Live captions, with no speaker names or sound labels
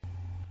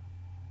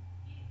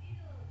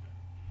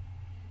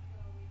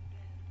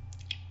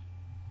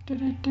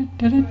Dun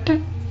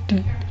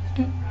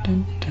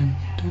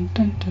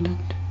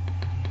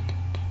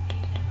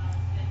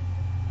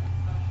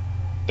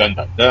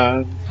dun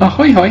dun.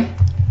 Ahoy hoy.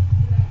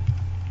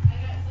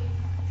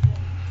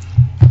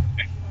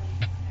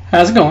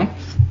 How's it going?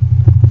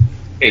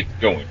 It's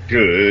going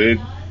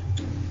good.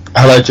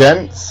 Hello,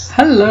 gents.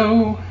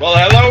 Hello.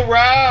 Well, hello,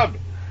 Rob.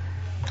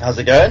 How's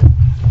it going?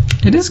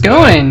 It is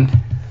going.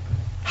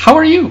 How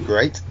are you?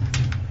 Great.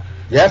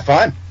 Yeah,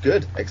 fine.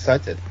 Good.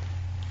 Excited.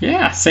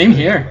 Yeah, same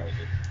here.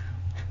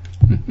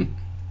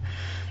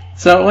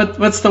 So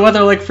what's the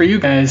weather like for you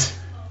guys?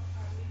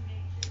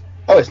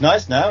 Oh, it's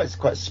nice now. It's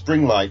quite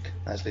spring-like,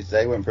 actually,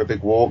 today. Went for a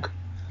big walk.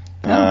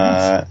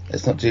 Nice.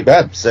 It's not too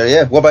bad. So,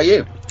 yeah, what about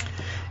you?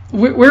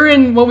 We're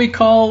in what we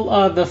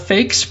call the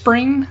fake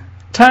spring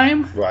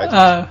time.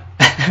 Right.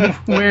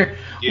 Where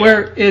Yeah.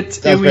 where we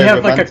very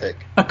have like romantic.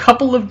 a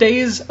couple of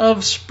days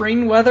of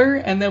spring weather,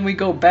 and then we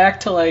go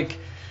back to like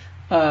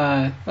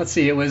let's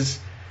see, it was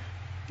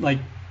like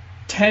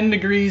 10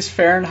 degrees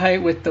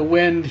Fahrenheit with the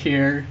wind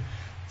here,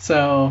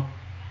 so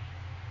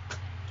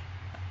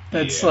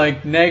that's Yeah.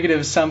 like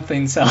negative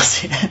something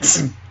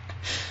Celsius.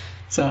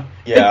 So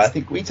Yeah, I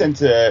think it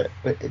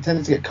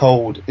tended to get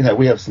cold. You know,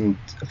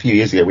 a few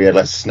years ago, we had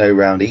like snow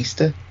around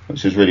Easter,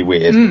 which was really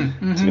weird.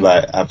 To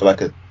like have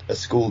like a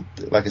school,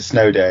 like a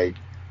snow day,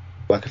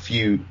 like a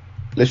few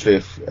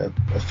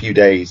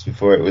days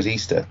before it was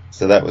Easter.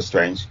 So that was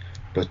strange.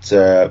 But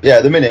yeah,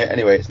 at the minute,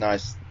 anyway, it's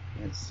nice.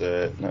 It's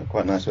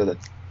quite nice weather.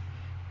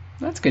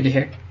 That's good to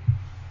hear.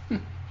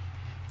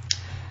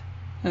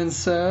 And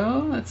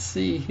so, let's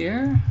see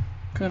here.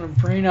 I'm going to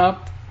bring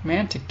up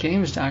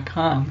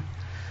ManticGames.com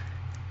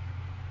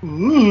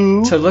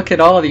to look at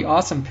all of the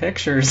awesome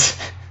pictures.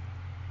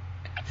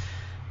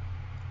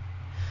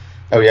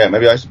 Oh yeah,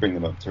 maybe I should bring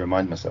them up to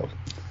remind myself.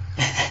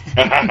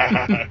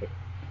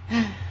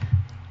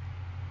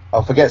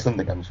 I'll forget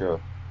something, I'm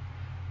sure.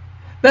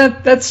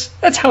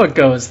 That's how it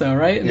goes, though,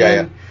 right? And Yeah,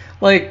 then,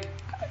 like,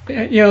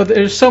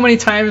 there's so many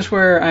times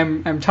where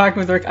I'm talking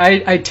with Rick.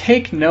 I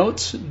take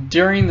notes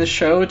during the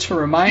show to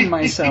remind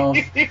myself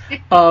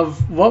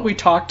of what we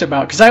talked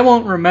about, because I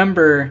won't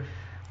remember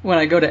when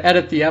I go to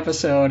edit the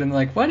episode and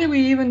like, what did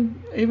we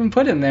even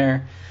put in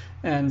there?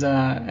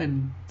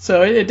 And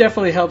so it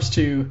definitely helps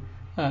to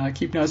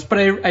keep notes.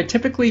 But I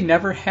typically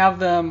never have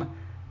them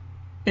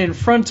in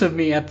front of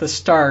me at the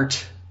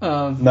start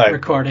of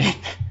recording.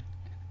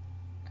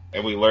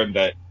 And we learned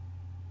that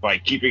by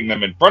keeping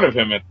them in front of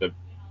him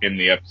in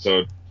the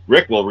episode,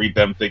 Rick will read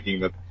them thinking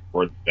that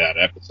for that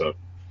episode.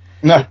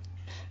 No.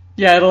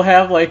 Yeah, it'll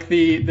have like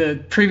the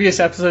previous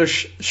episode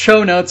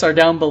show notes are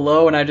down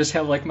below, and I just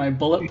have like my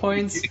bullet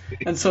points.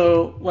 And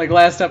so, like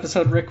last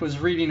episode, Rick was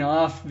reading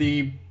off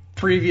the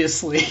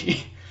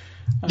previously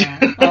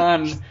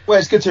on. Well,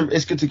 it's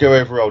good to go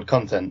over old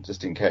content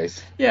just in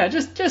case. Yeah,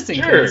 just in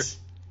Sure. case.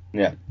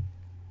 Yeah.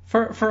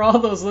 For all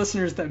those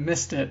listeners that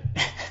missed it.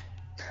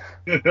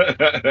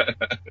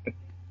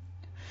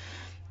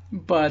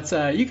 But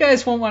you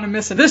guys won't want to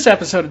miss this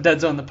episode of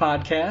Dead Zone, the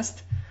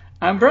podcast.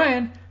 I'm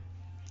Brian.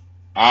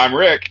 I'm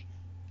Rick.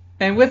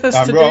 And with us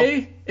I'm today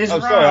Rob. is Oh,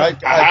 Rob. sorry.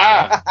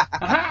 Aha!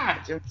 Aha!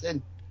 I jumped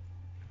in.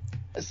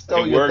 I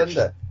stole It your works.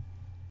 thunder.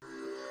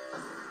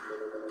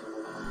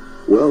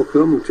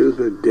 Welcome to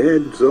the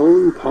Dead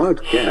Zone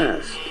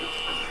podcast.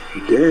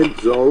 Dead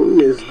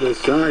Zone is the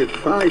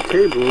sci-fi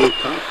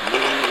tabletop.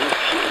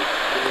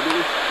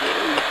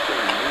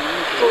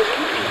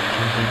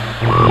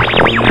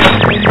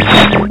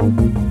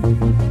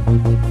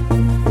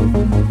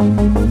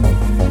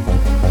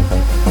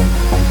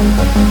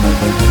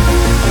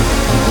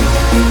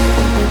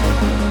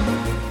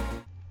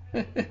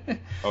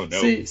 Oh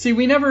no! See,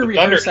 we never The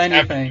rehearse thunder is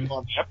happening anything.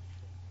 on the ep-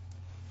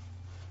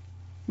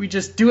 We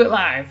just do it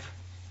live.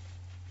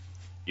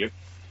 Yep.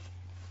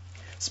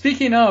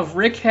 Speaking of,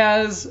 Rick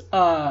has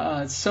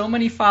so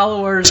many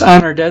followers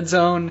on our Dead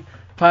Zone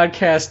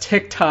podcast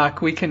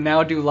TikTok, we can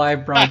now do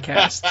live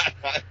broadcasts.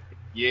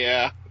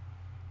 Yeah.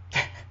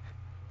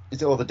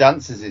 Is it all the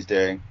dances he's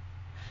doing?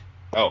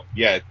 Oh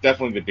yeah, it's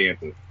definitely the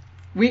dances.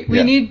 We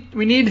Yeah.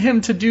 need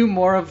him to do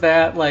more of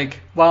that, like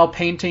while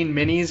painting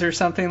minis or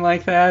something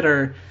like that,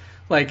 or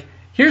like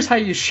here's how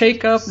you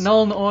shake up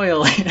Nuln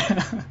Oil.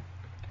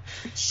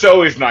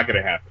 So it's not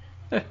going to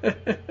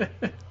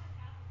happen.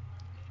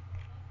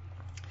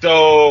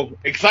 So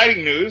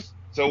exciting news!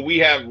 So we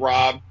have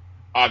Rob,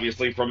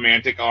 obviously from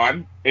Mantic,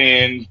 on,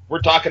 and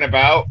we're talking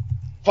about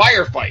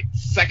Firefight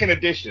Second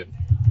Edition.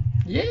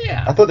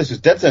 Yeah. I thought this was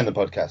Dead Zone, the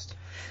podcast.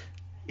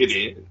 It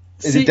is.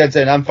 Is See- it Dead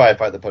Zone and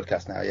Firefight, the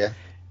podcast now, yeah?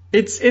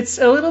 It's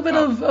a little bit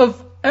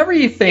of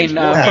everything It's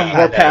from I know,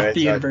 Warpath it's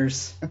the like-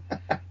 Universe.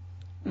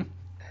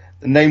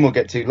 The name will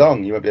get too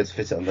long. You won't be able to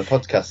fit it on the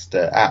podcast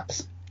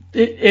apps.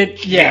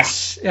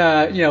 Yes.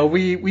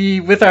 We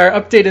with our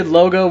updated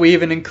logo, we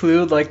even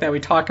include like that we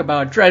talk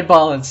about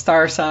Dreadball and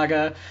Star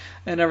Saga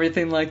and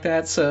everything like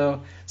that.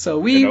 So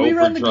we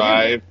run the game.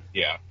 Overdrive.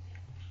 Yeah.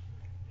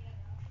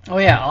 Oh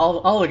yeah,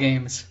 all the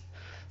games.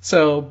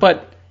 So,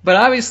 but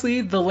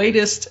obviously the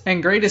latest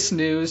and greatest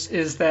news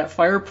is that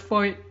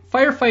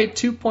Firefight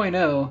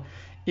 2.0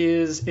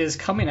 is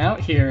coming out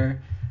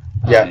here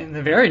in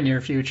the very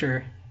near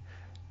future.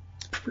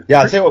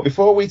 Yeah, I'll tell you what,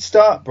 before we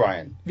start,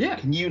 Brian,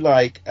 can you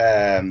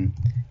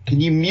can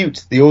you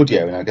mute the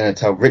audio, and I'm going to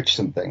tell Rich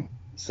something.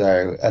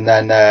 So, and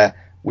then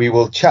we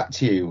will chat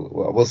to you.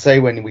 We'll say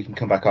when we can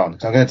come back on.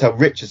 So I'm going to tell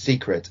Rich a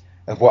secret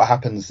of what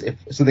happens if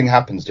something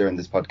happens during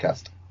this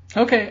podcast.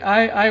 Okay,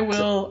 I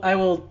will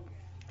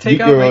take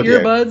out my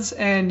earbuds,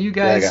 and you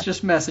guys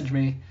just message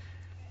me.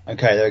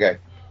 Okay, there we go.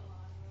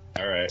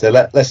 All right. So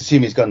let's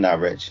assume he's gone now,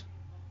 Rich.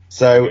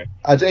 So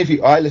I don't know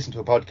if I listen to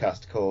a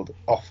podcast called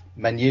Off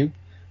Menu,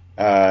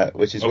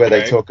 which is where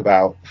they talk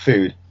about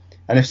food.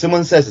 And if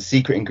someone says a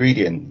secret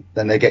ingredient,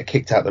 then they get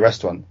kicked out of the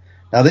restaurant.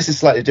 Now, this is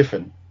slightly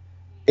different.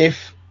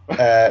 If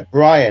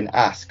Brian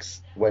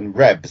asks when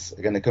Rebs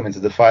are going to come into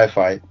the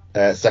Firefight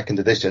second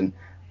edition,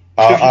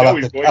 I'll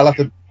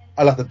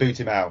have to boot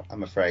him out,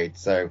 I'm afraid.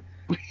 So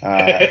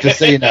just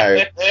so you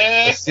know,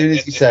 as soon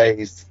as he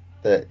says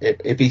that,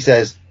 if he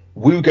says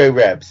 "Woo go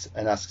Rebs"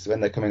 and asks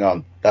when they're coming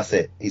on, that's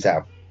it. He's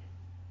out.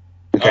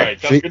 Okay, all right,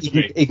 sounds good to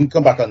me. He can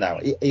come back on now.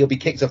 He'll be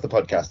kicked off the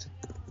podcast.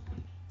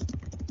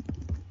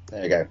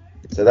 There you go.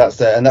 So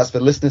that's for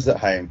listeners at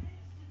home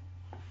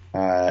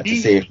to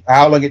see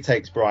how long it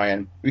takes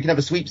Brian. We can have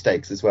a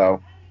sweepstakes as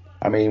well.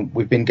 I mean,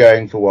 we've been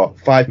going for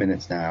 5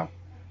 minutes now,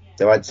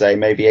 so I'd say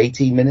maybe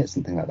 18 minutes,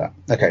 something like that.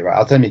 Okay, right.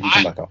 I'll tell him you can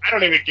come back on. I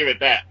don't even give it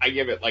that. I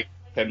give it like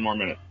 10 more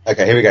minutes.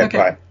 Okay, here we go,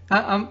 Brian.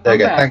 I'm there you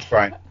go. back. Thanks,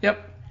 Brian.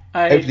 Yep.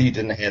 Hopefully you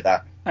didn't hear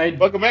that.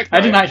 Welcome back, I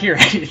did not hear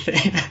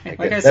anything.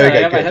 Like I said,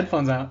 I have my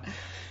headphones out.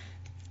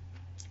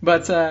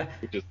 But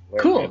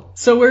cool.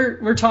 So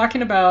we're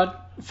talking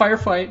about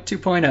Firefight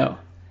 2.0,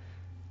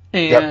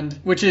 and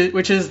which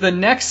is the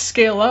next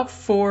scale up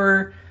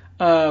for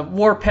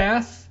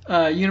Warpath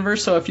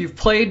universe. So if you've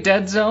played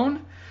Dead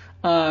Zone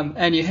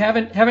and you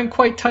haven't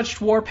quite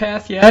touched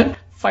Warpath yet,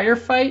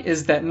 Firefight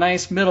is that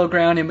nice middle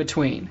ground in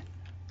between.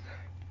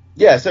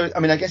 Yeah, so I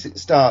mean, I guess it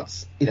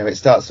starts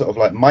sort of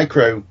like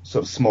micro,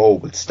 sort of small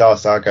with Star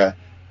Saga,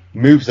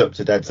 moves up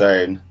to Dead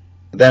Zone,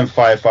 then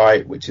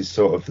Firefight, which is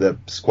sort of the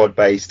squad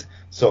based,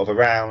 sort of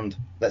around,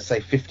 let's say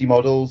 50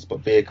 models,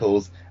 but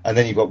vehicles, and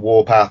then you've got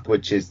Warpath,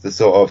 which is the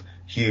sort of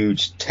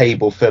huge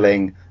table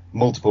filling,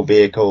 multiple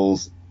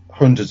vehicles,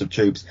 hundreds of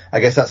troops. I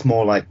guess that's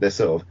more like the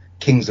sort of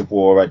Kings of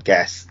War, I'd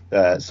guess,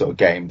 sort of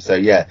game. So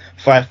yeah,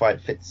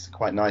 Firefight fits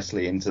quite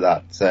nicely into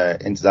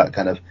that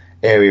kind of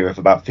area of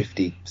about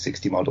 50,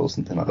 60 models,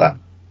 something like that.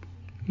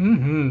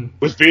 Mm-hmm.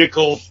 With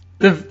vehicles.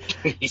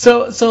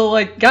 So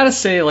like, gotta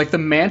say, like, the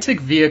Mantic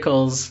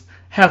vehicles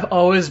have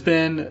always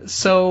been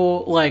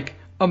so, like,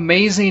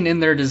 amazing in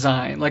their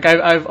design. Like,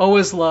 I've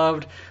always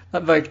loved,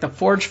 like, the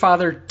Forge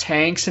Father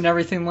tanks and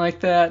everything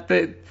like that.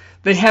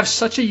 They have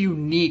such a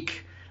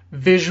unique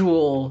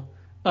visual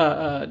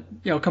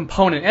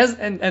component,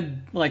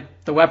 and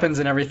like the weapons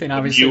and everything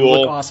obviously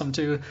look awesome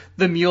too.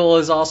 The mule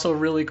is also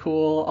really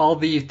cool. All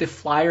the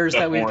flyers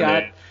that we've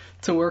got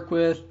to work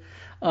with.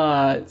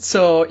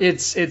 So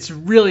it's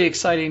really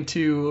exciting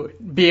to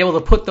be able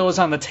to put those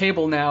on the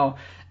table now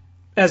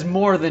as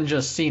more than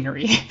just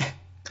scenery.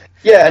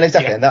 Yeah, and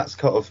exactly, and that's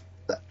kind of,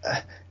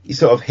 you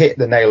sort of hit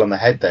the nail on the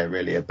head there,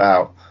 really,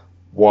 about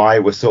why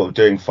we're sort of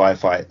doing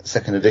Firefight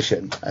second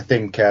edition. I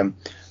think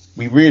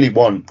we really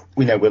want,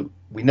 we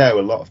know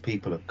a lot of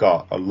people have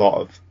got a lot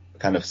of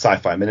kind of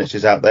sci-fi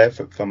miniatures out there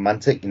from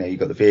Mantic. You've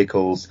got the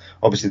vehicles.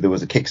 Obviously, there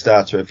was a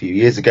Kickstarter a few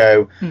years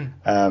ago,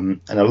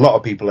 and a lot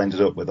of people ended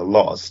up with a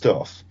lot of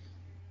stuff.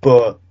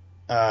 But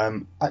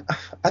I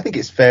think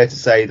it's fair to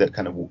say that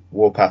kind of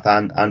Warpath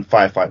and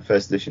Firefight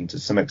First Edition, to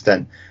some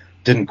extent,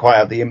 didn't quite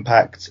have the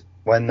impact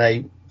when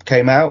they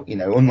came out.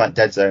 Unlike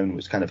Dead Zone,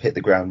 which kind of hit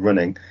the ground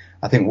running,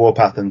 I think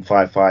Warpath and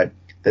Firefight,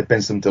 there'd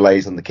been some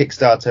delays on the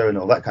Kickstarter and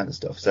all that kind of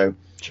stuff. So,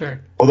 sure.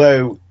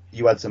 Although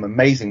you had some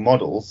amazing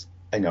models,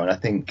 and I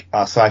think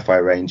our sci-fi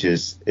range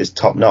is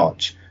top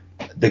notch,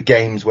 the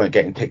games weren't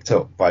getting picked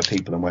up by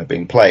people and weren't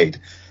being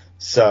played.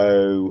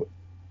 So,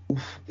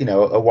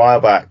 a while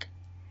back,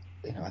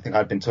 I think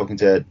I'd been talking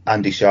to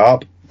Andy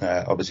Sharp,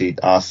 obviously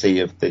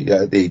RC of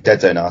the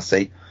Dead Zone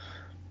RC,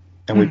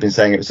 and we've been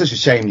saying it was such a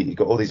shame that you've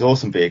got all these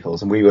awesome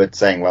vehicles, and we were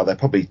saying, well,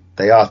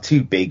 they are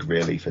too big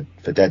really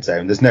for Dead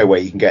Zone. There's no way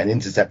you can get an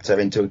interceptor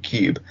into a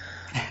cube.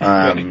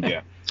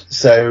 Yeah.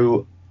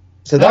 So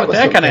that was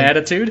that kind of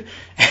attitude.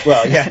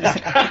 Well,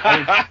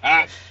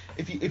 yeah.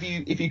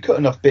 If you cut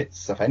enough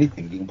bits off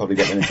anything, you can probably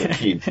get them into a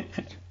cube.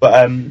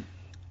 But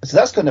so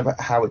that's kind of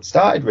how it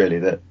started, really.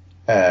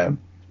 That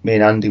me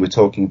and Andy were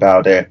talking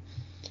about it.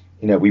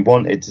 We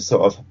wanted to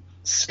sort of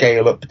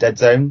scale up Dead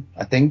Zone,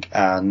 I think,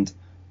 and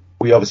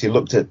we obviously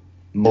looked at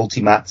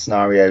multi-mat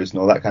scenarios and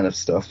all that kind of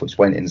stuff, which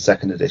went in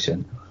second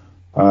edition.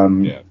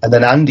 And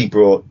then Andy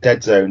brought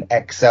Dead Zone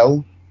XL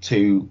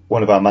to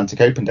one of our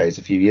Mantic Open days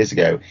a few years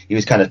ago. He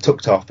was kind of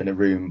tucked off in a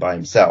room by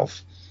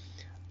himself,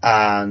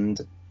 and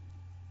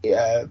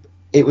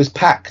it was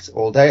packed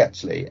all day,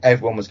 actually.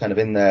 Everyone was kind of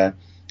in there,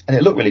 and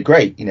it looked really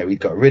great. He'd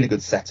got a really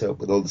good setup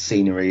with all the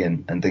scenery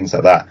and things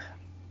like that,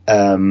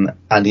 and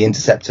the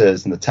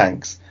interceptors and the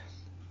tanks.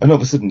 and all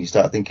of a sudden you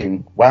start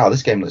thinking, wow,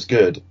 this game looks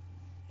good.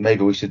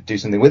 Maybe we should do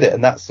something with it.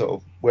 And that's sort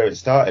of where it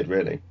started,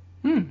 really.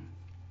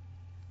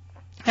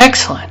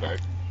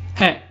 Excellent.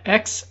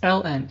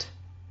 Excellent.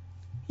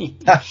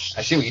 I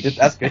see what you did.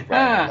 That's good,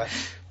 Brian.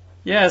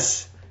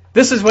 Yes.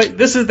 This is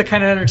the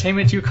kind of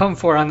entertainment you come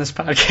for on this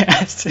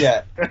podcast.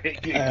 Yeah.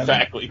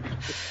 Exactly.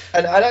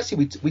 And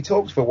actually, we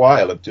talked for a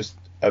while of just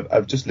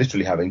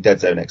literally having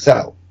Dead Zone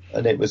XL,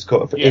 and it was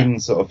sort of in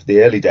sort of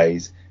the early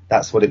days.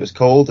 That's what it was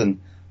called, and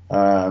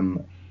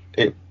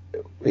it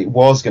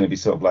was going to be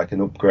sort of like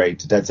an upgrade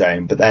to Dead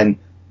Zone. But then,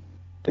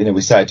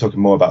 we started talking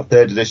more about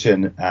third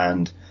edition,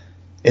 and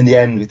in the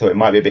end, we thought it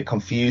might be a bit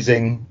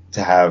confusing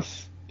to have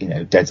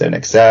Dead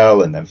Zone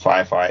XL and then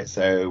Firefight.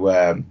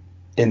 So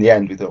in the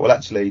end, we thought, well,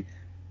 actually,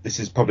 this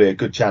is probably a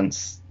good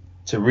chance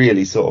to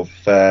really sort of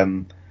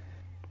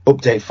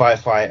update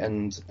Firefight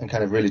and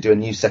kind of really do a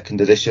new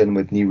second edition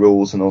with new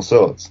rules and all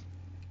sorts.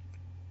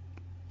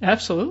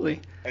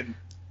 Absolutely.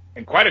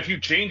 And quite a few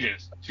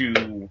changes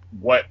to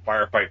what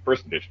Firefight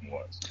First Edition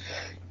was.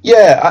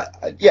 Yeah,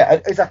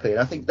 exactly. And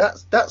I think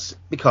that's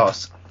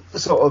because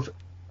sort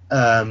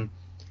of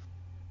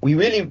we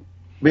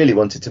really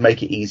wanted to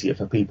make it easier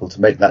for people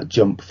to make that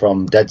jump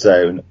from Dead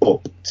Zone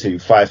up to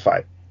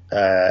Firefight.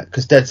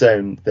 Because Dead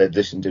Zone third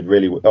edition did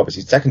really well.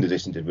 Obviously second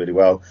edition did really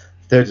well.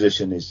 Third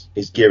edition is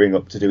gearing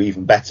up to do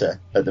even better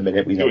at the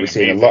minute. We're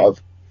seeing a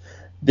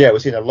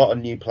lot of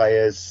new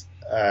players,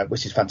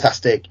 which is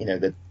fantastic.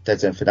 The Dead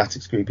Zone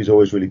Fanatics group is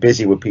always really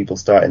busy with people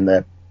starting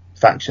their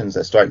factions,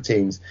 their strike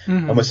teams,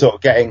 and we're sort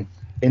of getting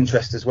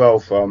interest as well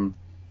from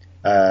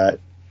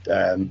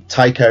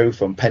Tycho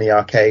from Penny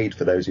Arcade.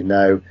 For those who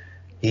know,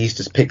 he's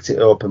just picked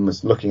it up and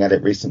was looking at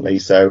it recently.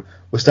 So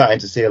we're starting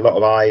to see a lot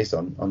of eyes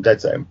on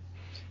Dead Zone.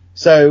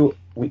 So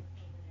we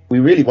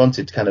really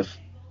wanted to kind of,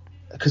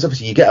 because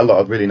obviously you get a lot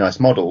of really nice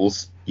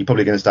models, you're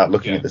probably going to start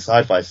looking at the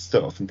sci-fi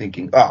stuff and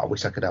thinking, I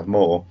wish I could have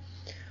more.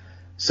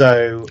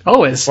 So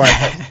always,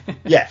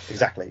 yeah,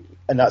 exactly,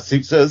 and that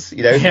suits us. If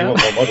you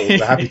want more models,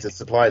 we're happy to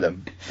supply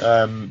them.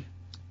 And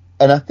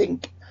I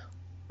think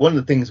one of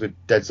the things with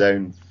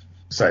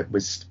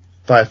with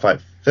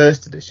Firefight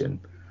First Edition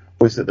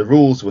was that the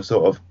rules were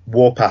sort of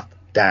warpath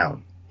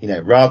down,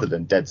 rather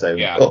than Dead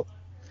Zone up.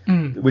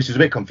 Which was a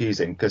bit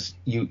confusing because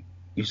you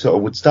sort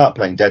of would start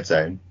playing Dead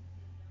Zone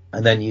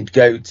and then you'd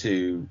go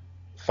to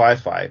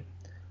Firefight,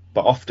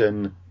 but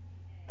often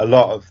a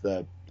lot of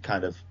the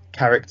kind of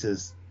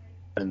characters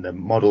and the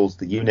models,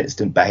 the units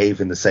didn't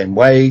behave in the same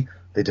way,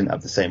 they didn't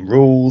have the same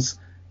rules,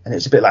 and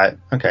it's a bit like,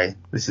 okay,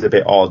 this is a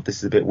bit odd, this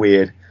is a bit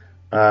weird.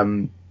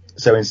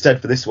 So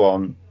instead for this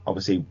one,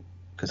 obviously,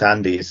 because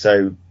Andy is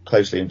so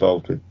closely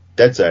involved with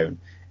Dead Zone,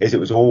 it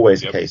was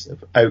always a case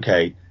of,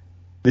 okay,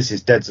 this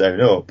is Dead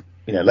Zone up,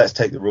 let's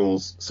take the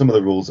rules, some of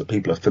the rules that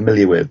people are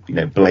familiar with,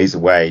 Blaze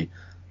Away,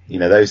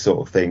 those sort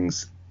of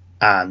things,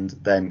 and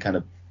then kind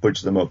of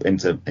budge them up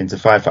into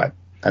Firefight.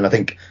 And I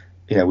think,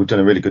 we've done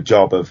a really good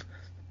job of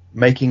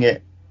making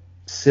it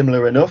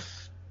similar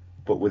enough,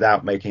 but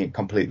without making it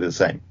completely the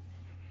same.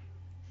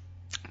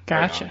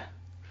 Gotcha.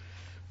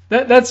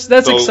 That's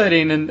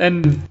exciting,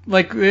 and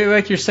like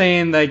you're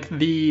saying, like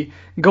the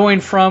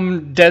going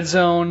from Dead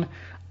Zone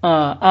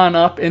on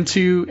up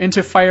into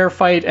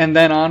Firefight and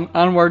then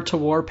onward to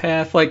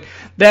Warpath, like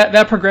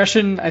that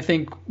progression I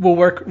think will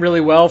work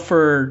really well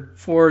for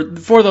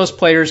those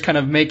players kind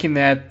of making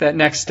that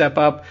next step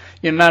up,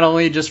 not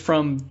only just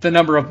from the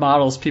number of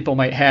models people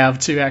might have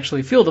to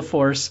actually feel the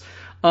Force,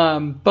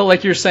 but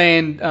like you're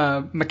saying,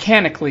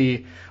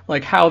 mechanically,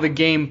 like how the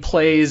game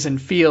plays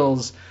and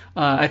feels,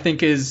 I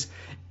think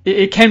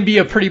it can be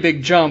a pretty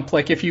big jump.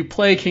 Like if you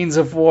play Kings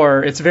of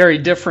War, it's very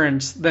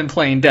different than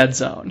playing Dead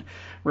Zone.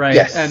 Right.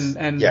 Yes.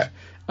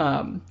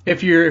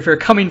 If you're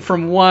coming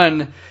from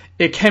one,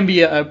 it can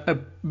be a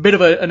bit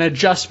of an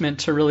adjustment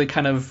to really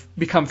kind of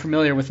become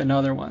familiar with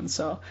another one.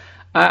 So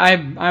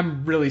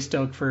I'm really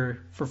stoked for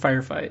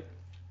Firefight.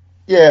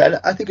 Yeah, and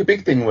I think a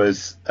big thing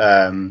was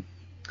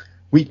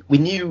we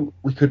knew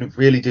we couldn't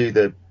really do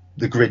the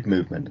grid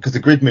movement, because the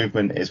grid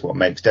movement is what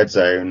makes Dead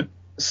Zone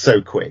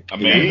so quick.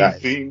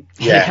 Amazing.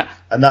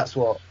 And that's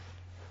what.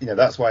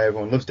 That's why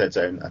everyone loves Dead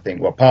Zone. I think,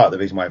 well, part of the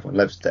reason why everyone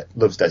loves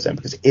Dead Zone,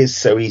 because it is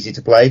so easy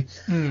to play.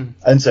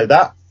 And so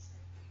that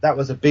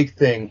was a big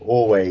thing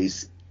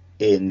always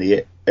in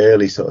the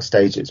early sort of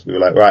stages. We were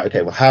like, right,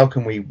 okay, well, how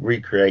can we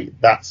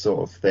recreate that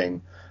sort of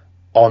thing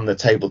on the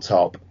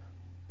tabletop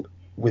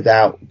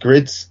without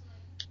grids?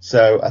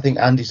 So I think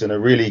Andy's done a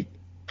really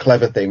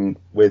clever thing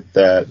with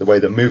the way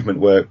that movement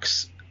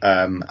works,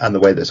 and the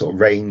way that sort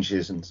of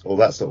ranges and all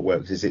that sort of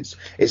works is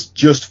it's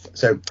just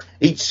so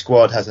each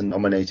squad has a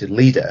nominated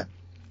leader,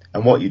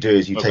 and what you do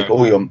is you take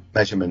all your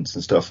measurements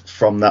and stuff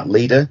from that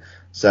leader.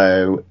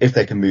 So if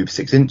they can move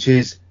 6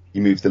 inches,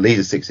 you move the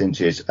leader 6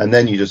 inches, and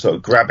then you just sort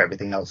of grab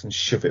everything else and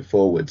shove it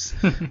forwards.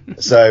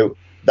 So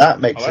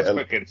that makes it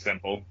quick and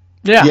simple.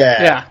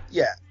 Yeah,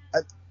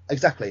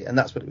 exactly. And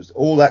that's what it was.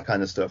 All that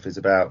kind of stuff is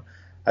about.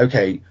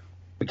 Okay,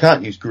 we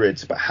can't use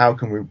grids, but how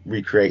can we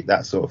recreate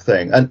that sort of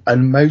thing?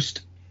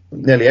 And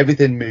nearly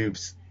everything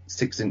moves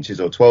 6 inches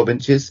or 12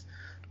 inches.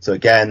 So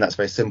again, that's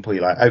very simple.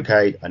 You're like,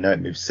 okay, I know it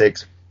moves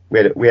 6.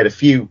 We had a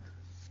few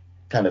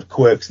kind of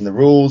quirks in the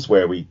rules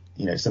where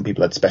some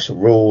people had special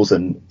rules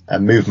and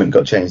movement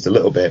got changed a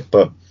little bit,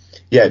 but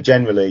yeah,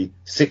 generally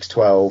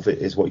 6-12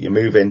 is what you're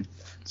moving.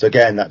 So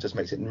again, that just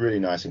makes it really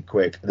nice and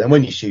quick. And then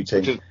when you're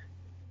shooting,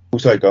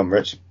 sorry, go on,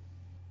 Rich.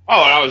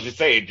 Oh, and I was just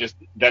saying,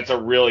 that's a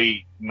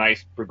really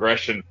nice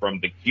progression from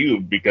the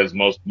cube, because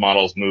most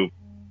models move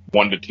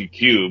 1 to 2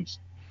 cubes.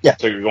 Yeah.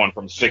 So you're going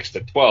from 6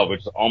 to 12,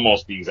 which is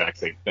almost the exact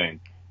same thing.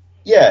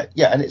 Yeah,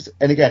 and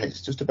again,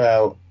 it's just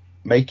about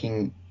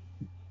making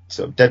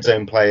sort of Dead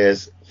Zone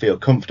players feel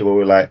comfortable.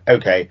 We're like,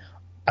 okay,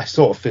 I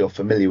sort of feel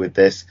familiar with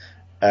this,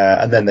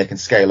 and then they can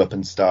scale up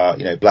and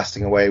start,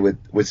 blasting away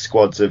with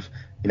squads of,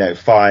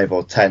 5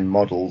 or 10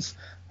 models.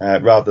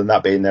 Rather than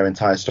that being their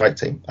entire strike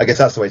team. I guess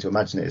that's the way to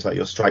imagine it. It's like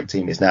your strike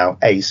team is now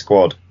a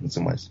squad in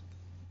some ways.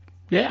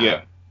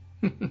 Yeah.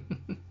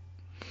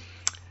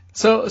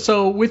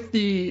 So with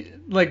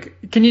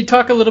can you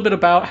talk a little bit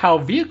about how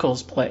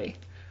vehicles play?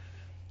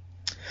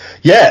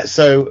 Yeah,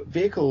 so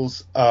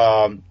vehicles,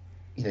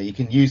 you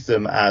can use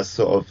them as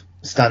sort of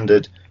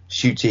standard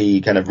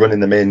shooty, kind of running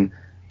them in,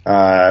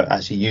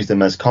 actually use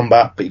them as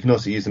combat, but you can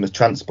also use them as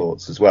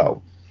transports as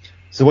well.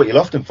 So what you'll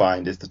often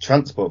find is the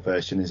transport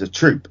version is a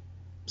troop.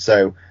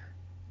 So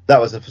that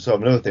was sort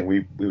of another thing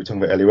we were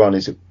talking about earlier on,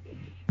 is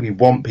we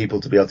want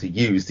people to be able to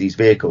use these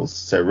vehicles.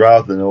 So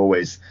rather than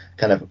always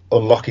kind of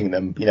unlocking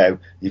them,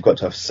 you've got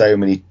to have so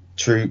many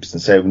troops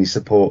and so many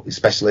support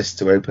specialists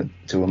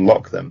to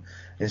unlock them.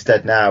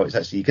 Instead now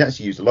you can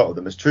actually use a lot of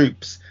them as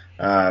troops,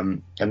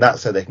 and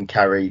that's so they can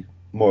carry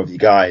more of you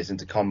guys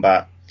into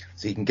combat,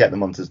 so you can get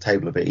them onto the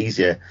table a bit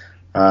easier.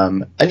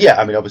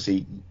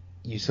 Obviously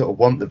you sort of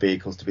want the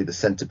vehicles to be the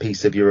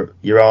centerpiece of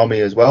your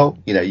army as well.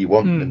 You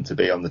want them to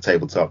be on the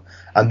tabletop,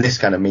 and this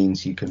kind of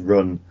means you can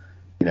run,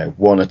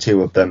 1 or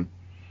 2 of them.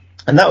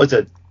 And that was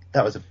a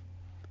sort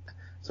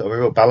of a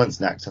real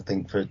balancing act, I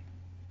think,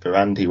 for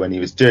Andy when he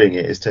was doing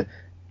it,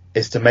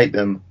 is to make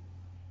them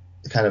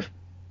kind of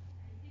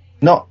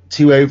not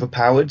too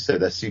overpowered, so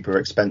they're super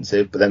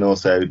expensive, but then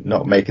also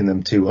not making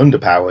them too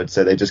underpowered,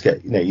 so they just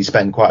get, you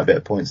spend quite a bit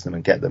of points on them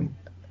and get them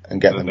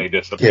they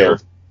disappear.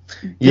 Killed.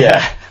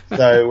 Yeah.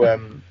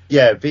 So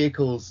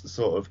vehicles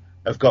sort of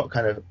have got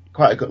kind of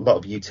quite a good lot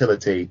of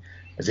utility,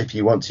 as if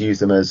you want to use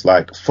them as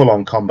like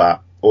full-on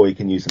combat, or you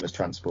can use them as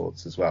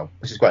transports as well,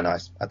 which is quite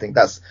nice. I think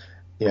that's,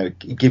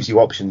 it gives you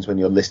options when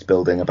you're list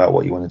building about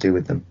what you want to do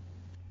with them.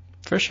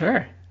 For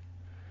sure.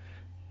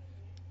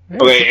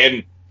 Okay,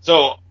 and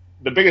so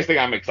the biggest thing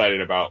I'm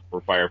excited about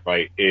for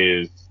Firefight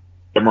is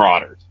the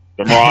Marauders.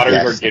 The Marauders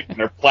Yes. are getting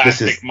their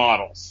plastic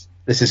models.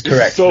 This is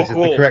correct. So this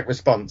cool. is the correct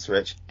response,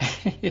 Rich.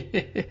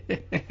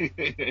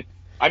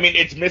 I mean,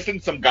 it's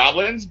missing some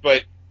goblins,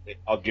 but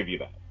I'll give you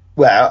that.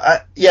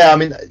 Well,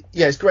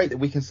 it's great that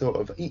we can sort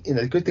of,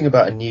 the good thing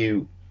about a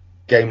new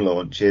game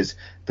launch is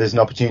there's an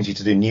opportunity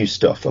to do new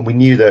stuff, and we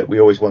knew that we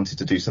always wanted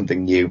to do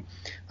something new.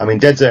 I mean,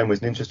 Dead Zone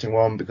was an interesting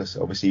one because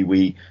obviously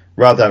we,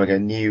 rather than having a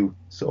new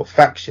sort of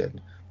faction,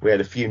 we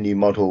had a few new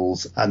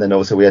models, and then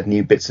also we had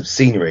new bits of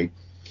scenery,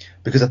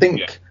 because I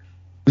think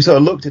we sort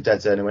of looked at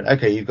Dead Zone and went,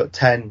 okay, you've got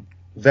 10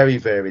 very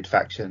varied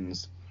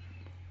factions.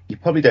 You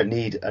probably don't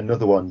need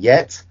another one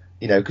yet,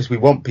 because we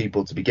want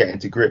people to be getting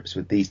to grips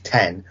with these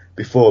 10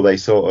 before they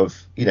sort of,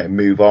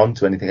 move on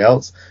to anything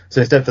else.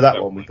 So instead for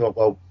that one, we thought,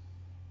 well,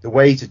 the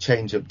way to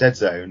change up Dead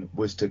Zone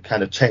was to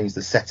kind of change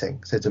the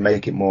setting. So to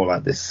make it more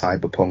like this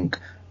cyberpunk,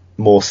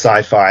 more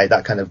sci-fi,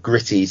 that kind of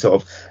gritty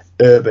sort of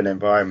urban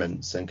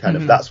environments, and kind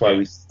of that's why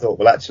we thought,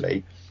 well,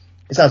 actually,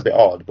 it sounds a bit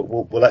odd, but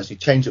we'll actually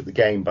change up the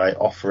game by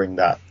offering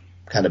that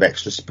kind of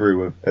extra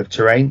sprue of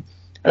terrain.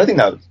 And I think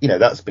that,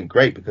 that's been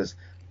great, because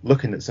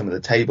looking at some of the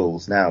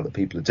tables now that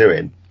people are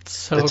doing,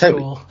 so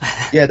cool.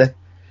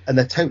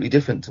 They're totally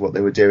different to what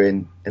they were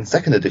doing in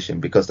second edition,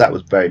 because that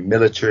was very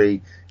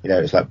military,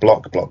 it's like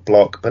block, block,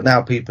 block. But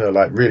now people are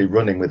like really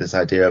running with this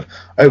idea of,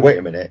 oh, wait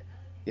a minute,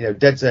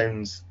 Dead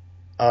Zones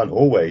aren't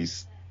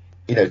always,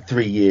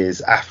 3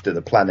 years after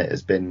the planet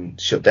has been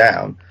shut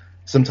down.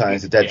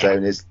 Sometimes the Dead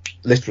Zone is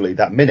literally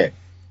that minute,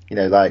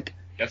 you've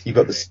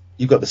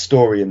got the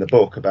story in the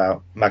book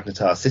about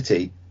Magnetar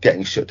City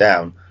getting shut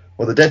down.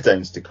 Well, the Dead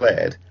Zone's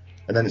declared,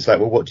 and then it's like,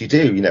 well, what do you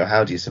do?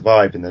 How do you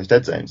survive in those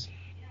Dead Zones?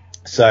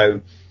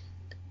 So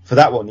for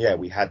that one,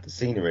 we had the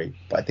scenery,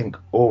 but I think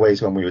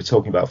always when we were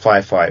talking about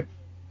Firefight,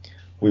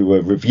 we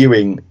were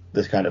reviewing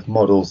the kind of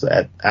models that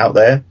are out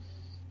there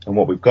and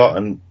what we've got,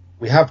 and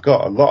we have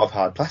got a lot of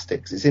hard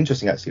plastics. It's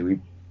interesting, actually.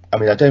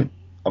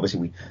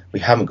 We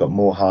haven't got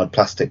more hard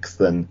plastics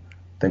than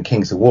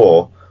Kings of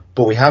War,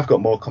 but we have got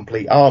more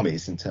complete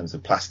armies in terms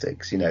of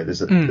plastics.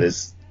 There's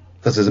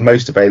because there's the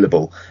most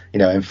available.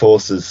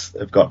 Enforcers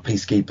have got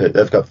Peacekeeper,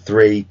 they've got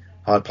 3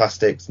 hard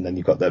plastics, and then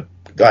you've got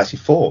actually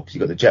 4, because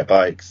you've got the jet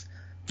bikes,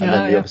 and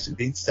then obviously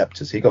the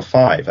Interceptors, so you've got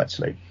 5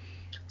 actually.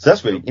 So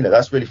that's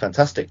really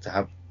fantastic to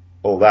have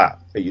all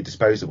that at your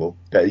disposal.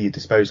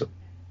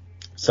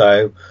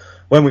 So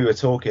when we were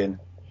talking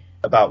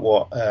about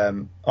what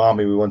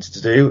army we wanted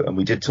to do, and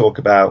we did talk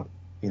about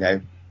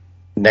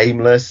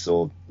Nameless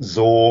or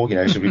Zor,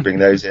 should we bring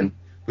those in?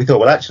 We thought,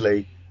 well,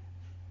 actually,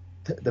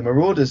 the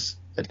Marauders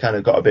had kind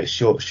of got a bit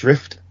short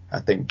shrift, I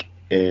think,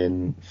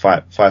 in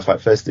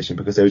Firefight First Edition,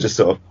 because they were just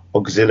sort of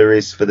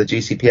auxiliaries for the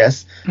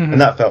GCPS, and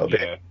that felt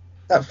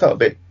a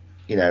bit,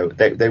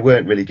 they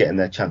weren't really getting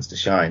their chance to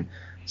shine.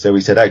 So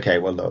we said, okay,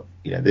 well, look,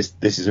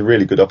 this is a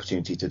really good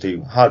opportunity to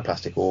do hard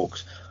plastic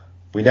orcs.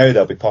 We know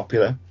they'll be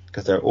popular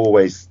because they're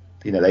always,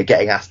 they're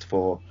getting asked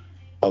for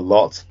a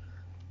lot.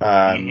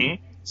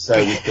 So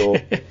we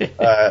thought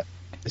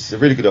this is a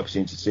really good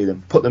opportunity to do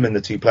them. Put them in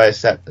the 2-player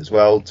set as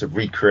well to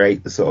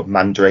recreate the sort of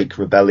Mandrake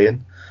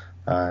Rebellion,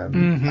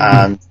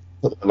 and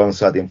put them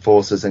alongside the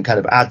Enforcers and kind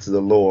of add to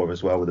the lore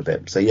as well with a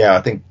bit. So yeah,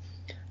 I think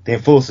the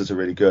Enforcers are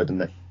really good, and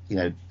that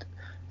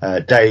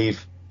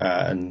Dave.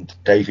 And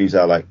Dave, who's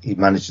he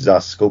manages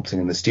our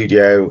sculpting in the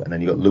studio, and then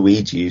you've got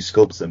Luigi who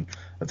sculpts them.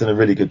 I've done a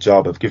really good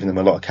job of giving them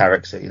a lot of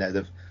character.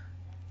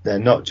 They're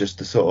not just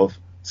the sort of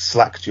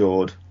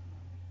slack-jawed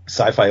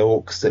sci-fi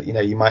orcs that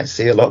you might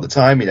see a lot of the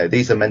time.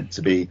 These are meant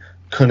to be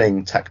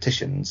cunning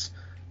tacticians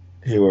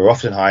who are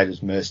often hired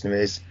as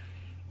mercenaries,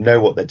 know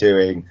what they're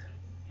doing,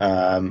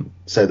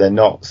 so they're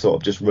not sort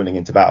of just running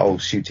into battle,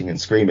 shooting and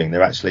screaming.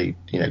 They're actually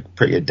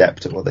pretty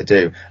adept at what they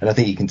do, and I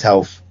think you can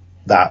tell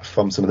that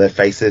from some of their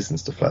faces and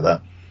stuff like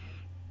that.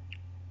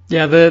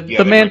 Yeah, the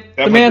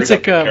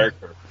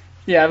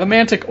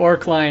Mantic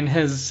orc line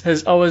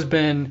has always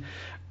been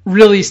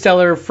really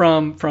stellar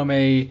from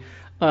a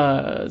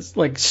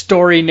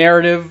story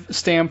narrative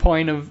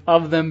standpoint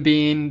of them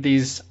being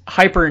these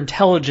hyper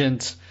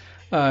intelligent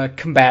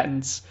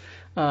combatants,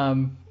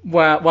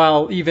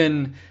 while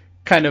even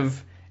kind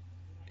of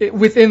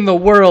within the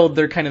world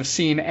they're kind of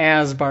seen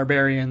as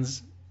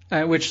barbarians,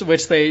 which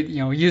they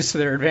use to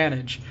their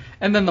advantage.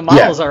 And then the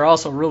models are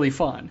also really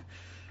fun.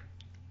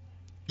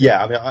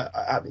 Yeah, I mean,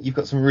 I you've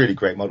got some really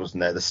great models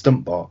in there. The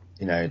Stuntbot,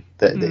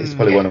 it's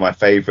probably one of my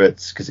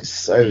favourites because it's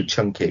so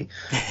chunky.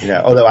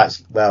 Although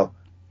actually, I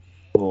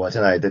don't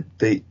know,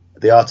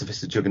 the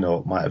Artificer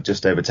Juggernaut might have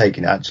just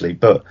overtaken it actually,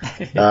 but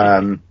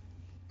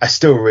I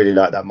still really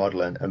like that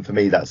model, and for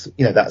me, that's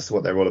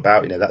what they're all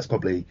about. That's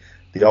probably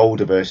the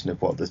older version of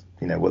what the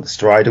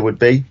Strider would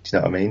be. Do you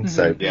know what I mean?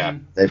 So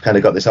they've kind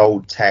of got this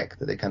old tech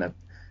that they kind of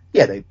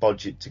they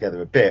bodge it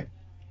together a bit.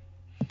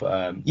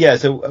 But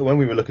so when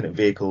we were looking at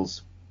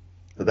vehicles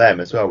for them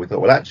as well, we thought,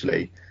 well,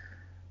 actually,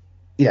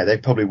 they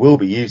probably will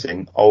be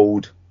using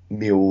old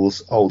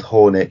mules, old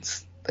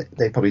Hornets.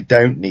 They probably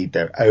don't need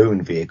their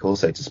own vehicle,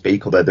 so to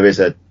speak, although there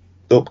is a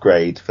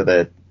upgrade for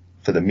the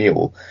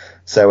mule.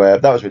 So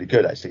that was really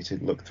good actually to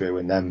look through,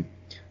 and then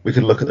we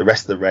could look at the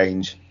rest of the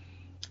range.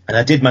 And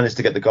I did manage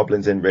to get the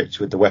Goblins in, Rich,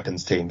 with the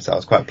weapons team, so I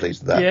was quite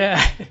pleased with that.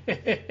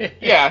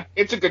 Yeah,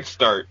 it's a good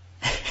start.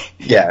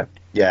 Yeah.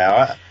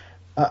 There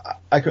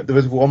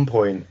was one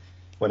point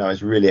when I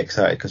was really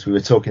excited because we were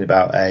talking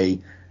about a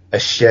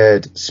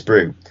shared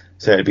sprue.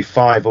 So it'd be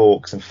 5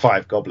 orcs and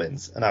 5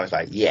 goblins, and I was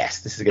like,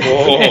 yes, this is going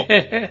to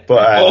be cool.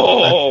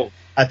 But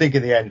I think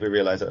in the end we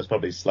realised it was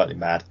probably slightly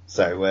mad,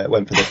 so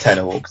went for the 10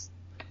 orcs.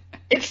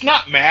 It's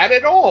not mad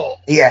at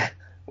all. Yeah.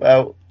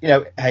 Well,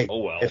 hey,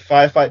 if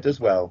Firefight does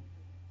well,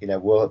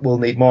 we'll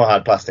need more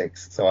hard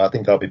plastics. So I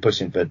think I'll be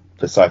pushing for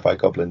sci-fi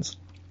goblins.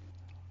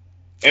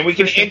 And we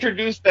can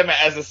introduce them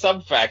as a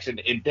sub-faction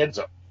in Dead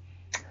Zone.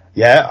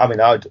 Yeah, I mean,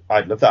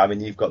 I'd love that. I mean,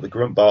 you've got the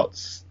grunt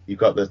bots, you've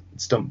got the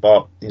stump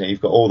bot,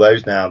 you've got all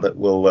those now that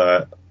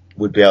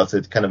would be able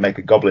to kind of make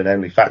a goblin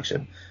only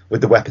faction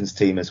with the weapons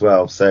team as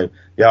well. So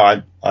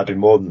yeah, I'd be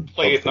more than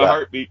play it in a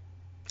heartbeat.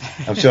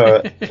 I'm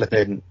sure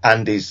flipping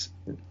Andy's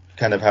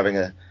kind of having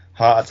a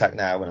heart attack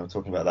now when I'm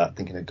talking about that,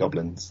 thinking of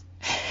goblins.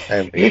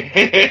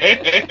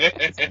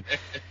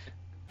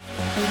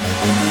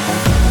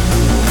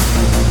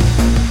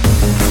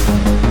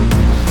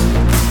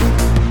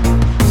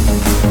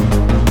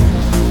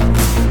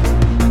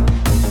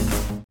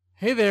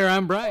 Hey there,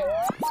 I'm Brian.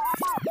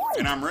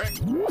 And I'm Rick.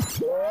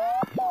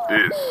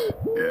 This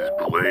is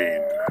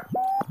Blaine.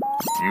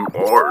 You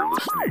are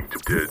listening to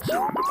Dead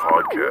Zone, the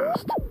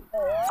podcast.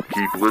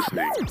 Keep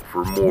listening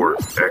for more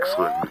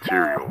excellent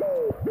material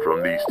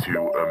from these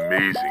two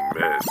amazing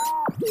men.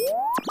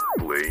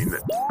 Blaine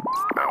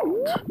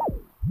out.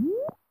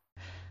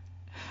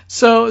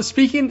 So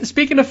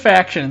speaking of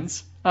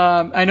factions,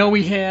 I know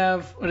we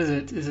have, what is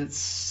it? Is it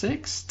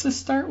 6 to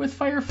start with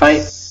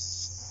Firefight?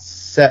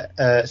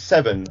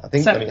 7, I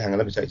think. 7.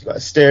 Let me check. You've got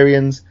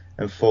Asterians,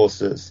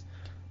 Enforcers,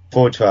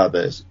 Forge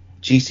Fathers,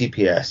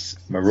 GCPS,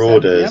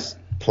 Marauders,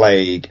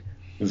 Plague,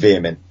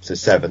 Vermin. So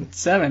 7.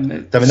 7.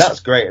 I mean,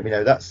 that's great. I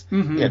mean, that's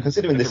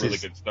considering that's this a really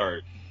is good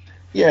start.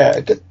 Yeah,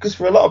 because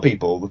for a lot of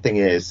people, the thing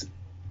is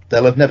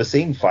they'll have never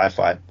seen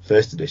Firefight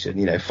First Edition.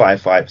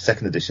 Firefight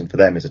Second Edition for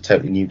them is a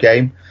totally new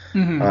game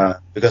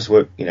because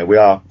we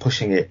are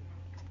pushing it,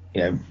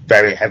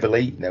 very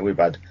heavily.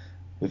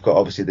 We've got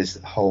obviously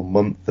this whole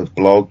month of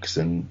blogs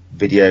and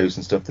videos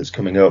and stuff that's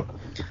coming up.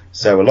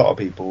 So a lot of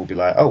people will be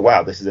like, oh,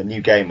 wow, this is a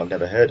new game I've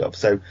never heard of.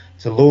 So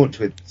to launch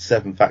with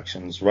 7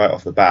 factions right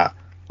off the bat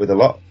with a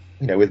lot,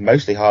 with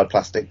mostly hard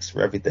plastics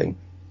for everything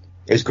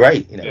is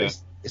great.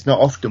 it's not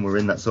often we're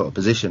in that sort of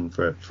position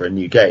for a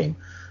new game.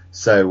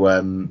 So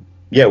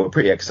yeah, we're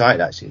pretty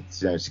excited actually,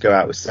 to go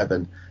out with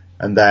 7,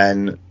 and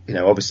then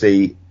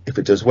obviously if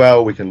it does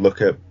well, we can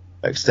look at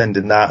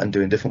extending that and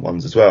doing different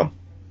ones as well.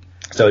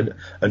 So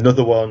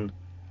another one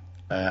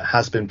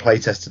has been play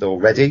tested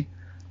already.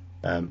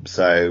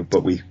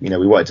 But we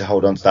wanted to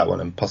hold on to that one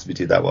and possibly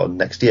do that one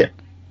next year.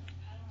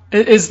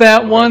 Is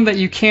that one that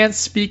you can't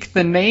speak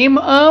the name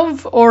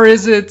of, or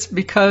is it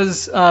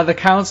because the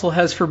council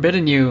has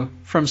forbidden you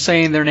from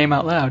saying their name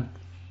out loud?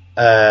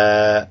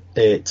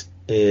 It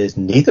is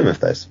neither of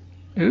those.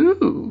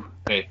 Ooh.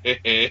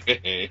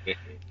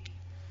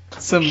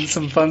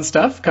 Some fun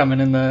stuff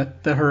coming in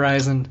the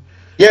horizon.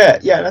 Yeah,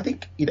 and I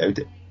think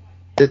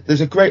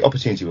there's a great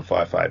opportunity with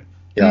Firefight.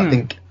 I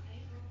think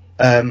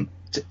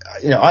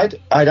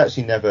I'd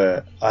actually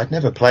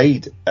never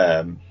played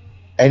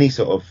any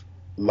sort of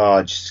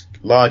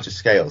larger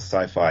scale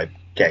sci-fi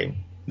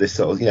game. This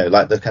sort of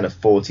like the kind of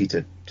 40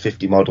 to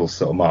 50 models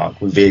sort of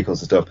mark with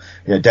vehicles and stuff.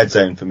 Dead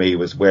Zone for me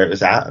was where it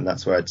was at, and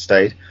that's where I'd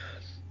stayed.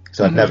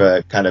 So I'd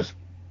never kind of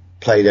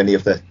played any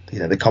of the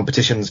the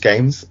competitions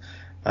games.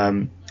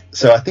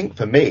 So I think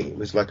for me it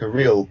was like a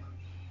real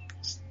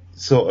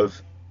sort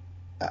of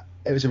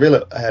it was a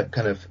real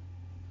kind of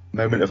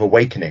moment of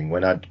awakening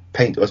when I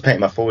was painting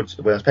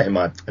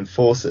my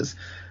Enforcers,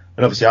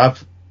 and obviously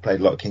I've played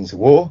a lot of Kings of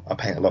War. I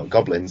paint a lot of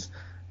Goblins,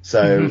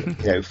 so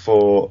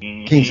for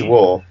Kings of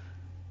War,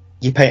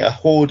 you paint a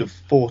horde of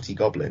 40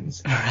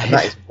 Goblins,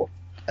 right.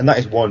 and that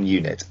is one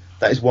unit.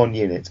 That is one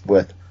unit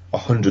worth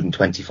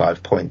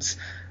 125 points.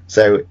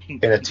 So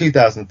in a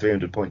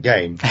 2,300 point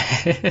game,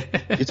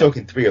 you're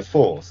talking 3 or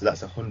 4, so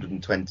that's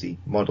 120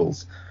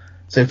 models.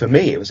 So for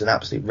me, it was an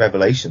absolute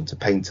revelation to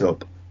paint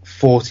up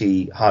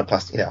 40 hard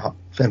plastic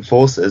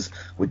Enforcers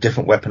with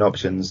different weapon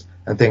options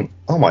and think,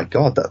 oh my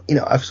god, that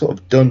I've sort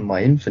of done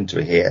my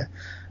infantry here.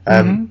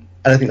 And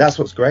I think that's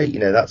what's great.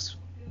 That's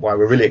why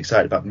we're really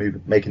excited about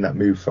making that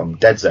move from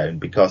Dead Zone,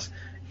 because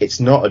it's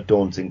not a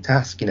daunting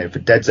task. For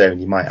Dead Zone,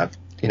 you might have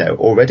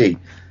already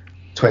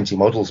 20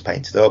 models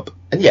painted up,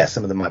 and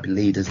some of them might be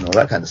leaders and all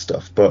that kind of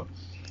stuff, but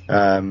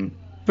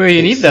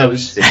you need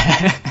those.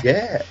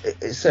 Yeah,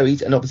 it's so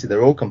easy, and obviously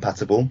they're all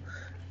compatible.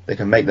 They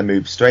can make the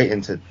move straight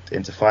into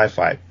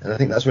Firefight, and I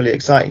think that's really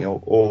exciting.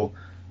 Or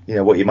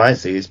what you might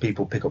see is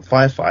people pick up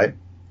Firefight,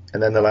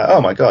 and then they're like,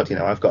 oh my god,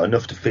 I've got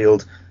enough to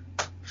field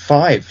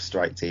 5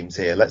 strike teams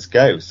here. Let's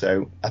go.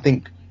 So I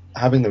think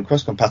having them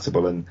cross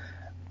compatible and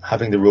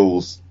having the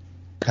rules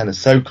kind of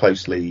so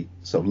closely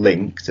sort of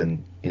linked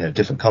and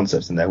different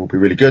concepts in there will be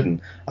really good,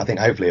 and I think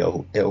hopefully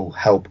it'll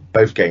help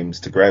both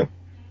games to grow.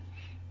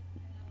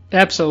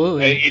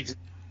 Absolutely.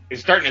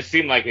 It's starting to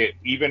seem like it,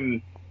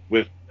 even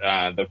with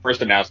the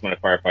first announcement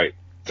of Firefight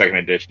 2nd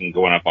Edition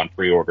going up on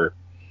pre-order,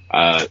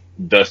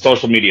 the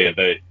social media,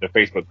 the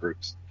Facebook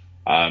groups,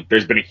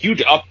 there's been a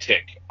huge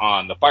uptick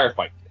on the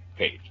Firefight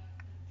page.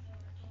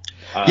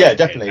 Yeah,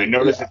 definitely. I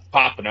noticed it's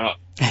popping up.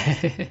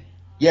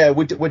 Yeah,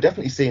 we're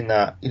definitely seeing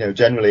that,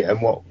 generally,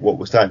 and what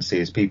we're starting to see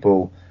is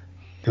people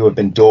who have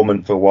been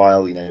dormant for a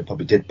while,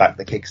 probably did back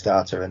the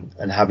Kickstarter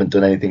and haven't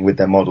done anything with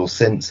their models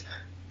since.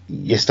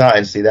 You're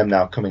starting to see them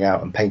now coming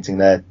out and painting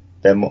their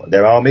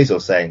armies, or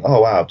saying,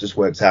 oh wow, I've just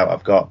worked out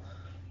I've got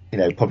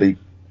probably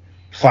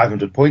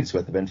 500 points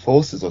worth of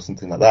Enforcers or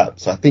something like that.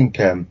 So I think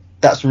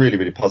that's really,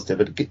 really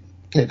positive,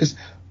 because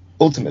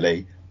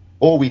ultimately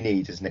all we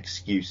need is an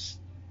excuse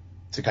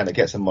to kind of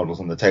get some models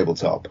on the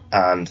tabletop,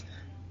 and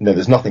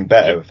there's nothing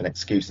better with an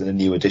excuse than a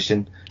new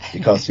edition,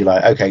 because you're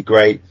like, okay,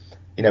 great,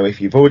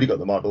 if you've already got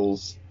the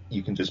models,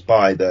 you can just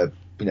buy the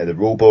the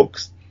rule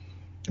books.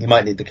 You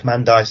might need the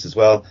command dice as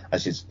well.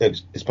 Actually,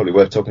 it's probably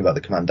worth talking about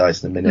the command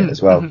dice in a minute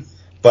as well.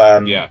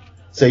 But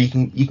so you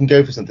can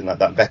go for something like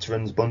that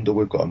veterans bundle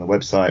we've got on the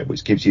website,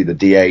 which gives you the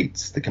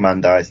D8s, the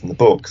command dice, and the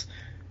books,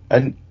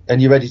 and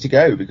you're ready to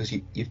go, because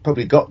you've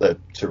probably got the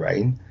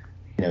terrain.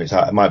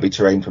 It might be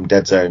terrain from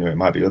Dead Zone, or it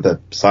might be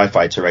other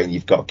sci-fi terrain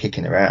you've got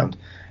kicking around.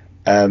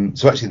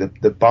 So actually,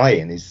 the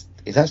buy-in is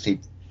actually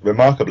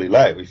remarkably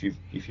low. If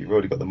you've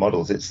already got the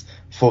models, it's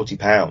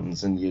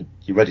 £40, and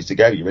you're ready to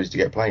go. You're ready to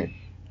get playing.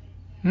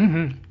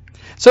 Mm-hmm.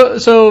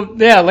 So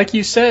yeah, like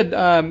you said,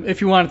 if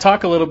you want to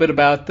talk a little bit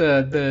about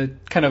the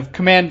kind of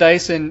command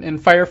dice in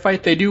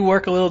Firefight, they do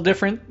work a little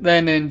different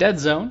than in Dead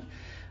Zone.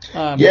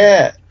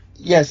 Yeah.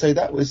 So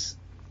that was,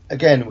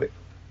 again,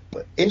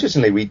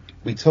 interestingly,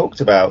 we talked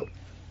about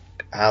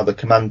how the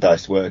command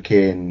dice work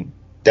in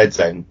Dead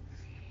Zone,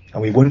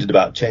 and we wondered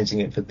about changing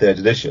it for 3rd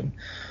edition.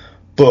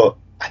 But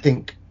I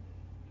think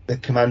the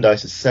command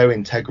dice is so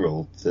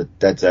integral to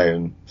Dead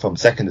Zone from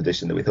 2nd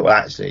edition that we thought, well,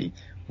 actually,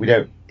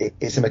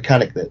 it's a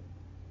mechanic that,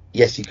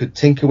 yes, you could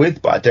tinker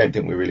with, but I don't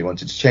think we really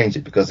wanted to change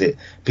it, because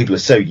people are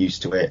so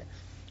used to it.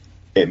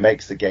 It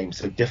makes the game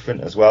so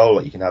different as well.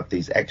 Like, you can have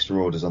these extra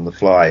orders on the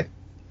fly.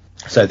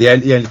 So the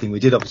only thing we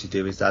did obviously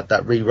do is add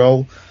that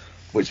re-roll,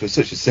 which was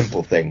such a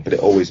simple thing, but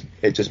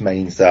it just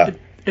means that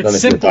it's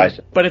simple,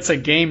 but it's a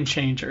game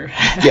changer.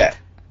 Yeah,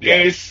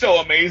 it's so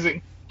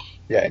amazing.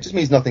 Yeah, it just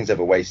means nothing's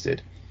ever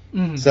wasted.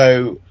 Mm-hmm.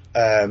 So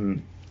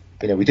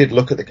we did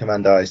look at the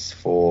command dice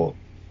for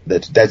the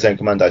Dead Zone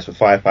command dice for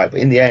Firefight, but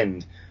in the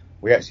end,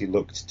 we actually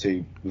looked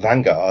to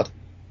Vanguard,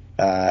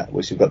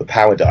 which we've got the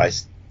power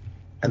dice.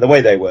 And the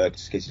way they work,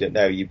 just in case you don't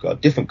know, you've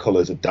got different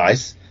colours of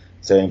dice.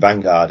 So in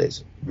Vanguard,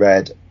 it's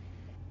red,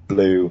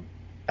 blue,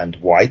 and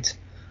white.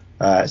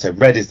 So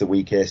red is the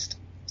weakest.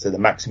 So the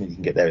maximum you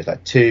can get there is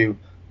like 2.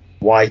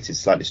 White is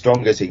slightly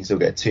stronger, so you can still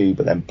get 2,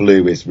 but then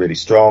blue is really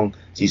strong.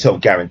 So you're sort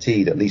of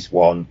guaranteed at least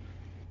 1,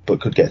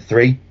 but could get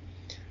 3.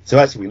 So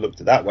actually we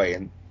looked at that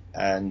way,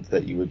 and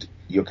that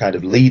your kind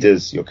of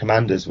leaders, your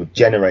commanders would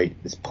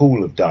generate this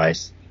pool of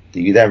dice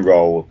that you then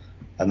roll,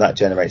 and that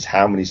generates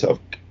how many sort of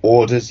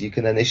orders you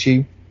can then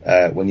issue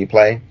when you're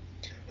playing.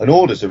 And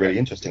orders are really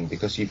interesting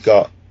because you've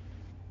got,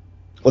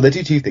 well, they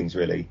do 2 things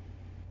really.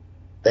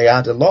 They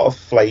add a lot of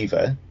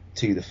flavour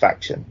to the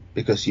faction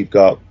because you've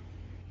got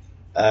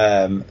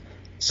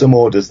some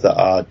orders that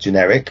are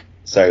generic.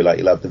 So like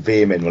you'll have the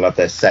Veermen will have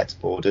their set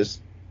orders,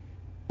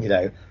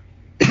 and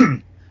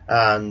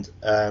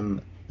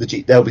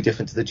they'll be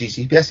different to the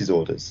GCPS's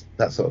orders,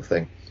 that sort of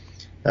thing.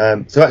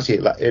 So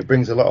actually it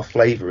brings a lot of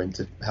flavour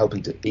into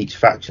helping each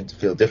faction to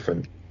feel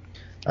different.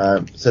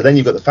 So then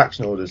you've got the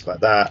faction orders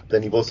like that.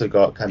 Then you've also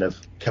got kind of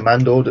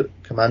command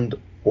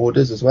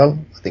orders as well,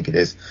 I think it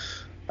is.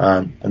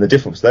 And the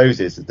difference with those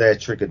is that they're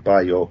triggered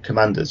by your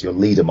commanders, your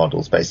leader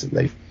models,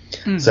 basically.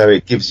 So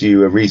it gives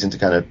you a reason to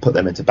kind of put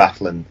them into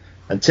battle. And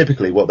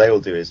typically what they will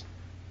do is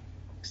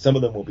some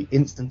of them will be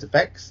instant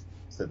effects,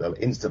 so they'll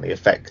instantly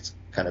affect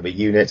kind of a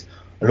unit,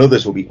 and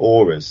others will be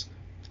auras.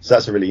 So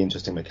that's a really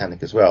interesting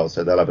mechanic as well.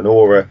 So they'll have an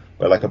aura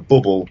where like a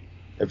bubble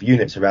of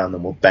units around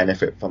them will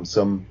benefit from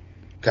some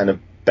kind of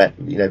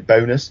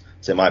bonus.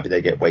 So it might be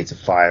they get weight of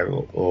fire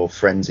or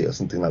frenzy or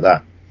something like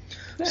that.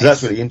 Nice. So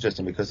that's really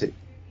interesting because it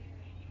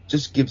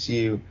just gives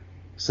you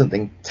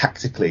something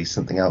tactically,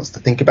 something else to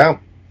think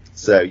about.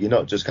 So you're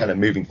not just kind of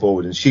moving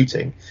forward and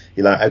shooting.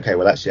 You're like, okay,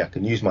 well actually I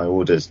can use my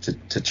orders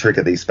to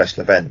trigger these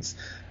special events.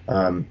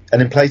 And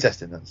in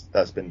playtesting,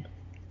 that's been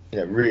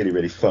really,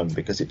 really fun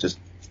because it just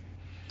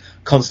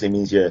constantly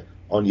means you're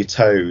on your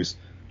toes,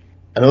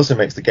 and also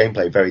makes the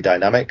gameplay very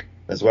dynamic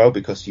as well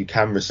because you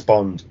can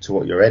respond to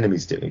what your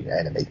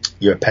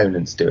your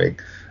opponent's doing,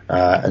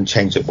 and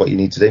change up what you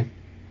need to do.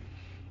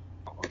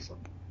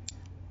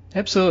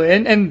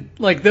 Absolutely, and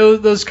like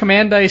those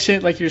command dice,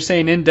 like you're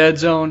saying in Dead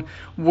Zone,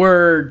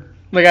 were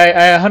like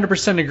I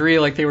 100% agree.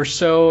 Like they were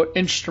so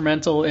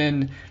instrumental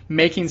in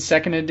making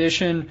second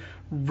edition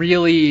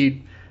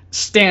really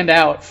stand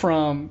out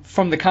from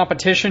the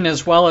competition,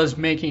 as well as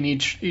making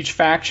each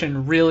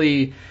faction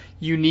really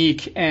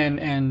unique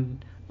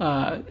and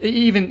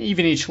even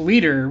each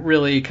leader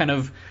really kind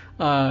of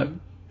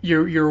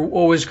you're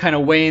always kind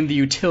of weighing the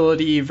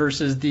utility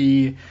versus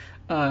the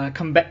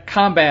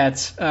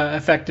combat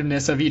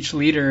effectiveness of each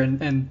leader,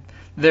 and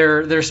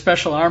their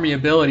special army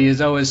ability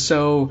is always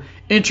so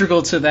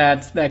integral to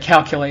that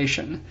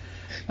calculation.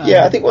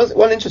 I think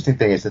one interesting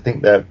thing is to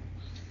think that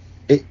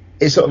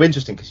it's sort of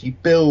interesting because you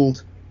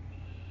build.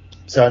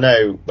 So I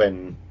know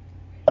when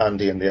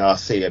Andy and the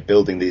RC are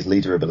building these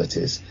leader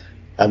abilities,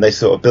 and they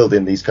sort of build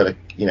in these kind of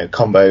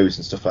combos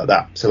and stuff like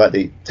that. So like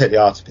take the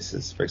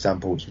Artificers for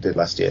example, which we did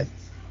last year.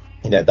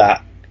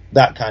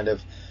 That kind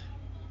of.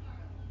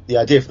 The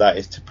idea for that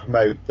is to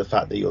promote the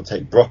fact that you'll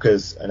take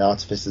Brockers and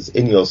Artificers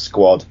in your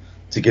squad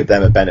to give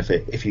them a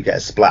benefit if you get a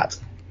splat.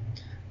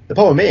 The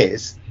problem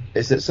is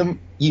that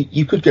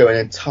you could go an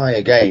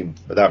entire game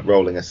without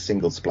rolling a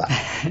single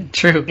splat.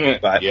 True.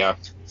 Right? Yeah.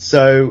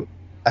 So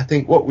I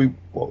think what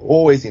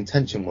always the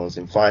intention was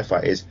in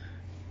Firefight is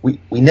we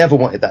never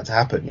wanted that to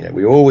happen.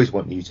 We always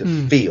want you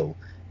to feel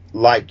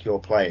like you're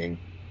playing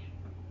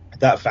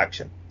that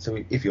faction. So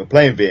if you're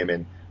playing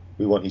Veermin,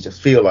 we want you to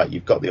feel like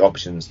you've got the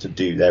options to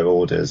do their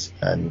orders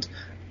and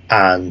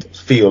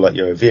feel like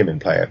you're a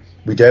Veermin player.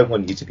 We don't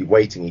want you to be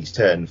waiting each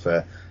turn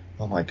for,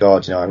 oh my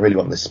god, I really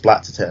want this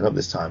splat to turn up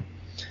this time.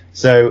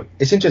 So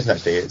it's interesting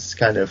actually. It's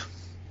kind of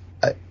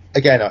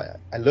again,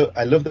 I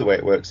love the way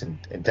it works in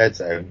Dead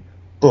Zone,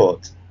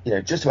 but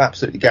just to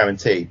absolutely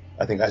guarantee,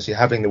 I think actually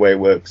having the way it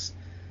works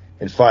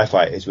in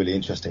Firefight is really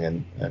interesting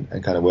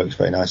and kind of works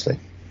very nicely.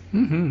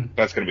 Mm-hmm.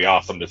 That's going to be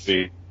awesome to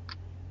see.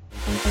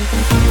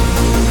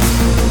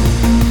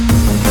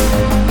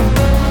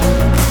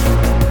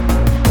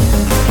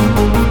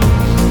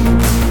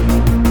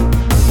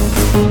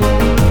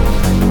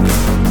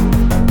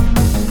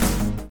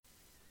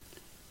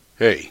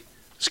 Hey,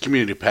 it's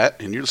Community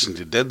Pat, and you're listening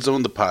to Dead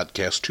Zone, the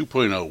podcast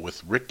 2.0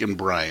 with Rick and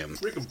Brian.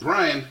 Rick and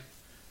Brian?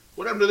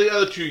 What happened to the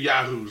other two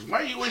yahoos?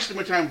 Why are you wasting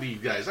my time with these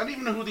guys? I don't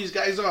even know who these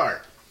guys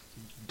are.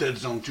 Dead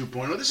Zone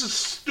 2.0, this is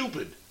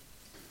stupid.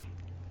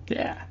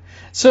 Yeah.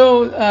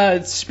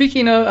 So,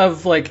 speaking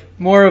of like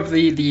more of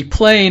the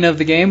playing of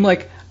the game,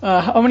 like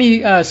how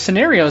many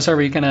scenarios are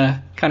we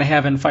gonna kind of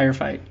have in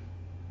Firefight?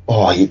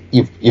 Oh,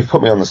 you've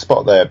put me on the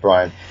spot there,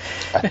 Brian.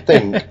 I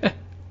think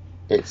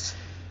it's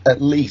at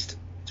least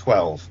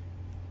 12.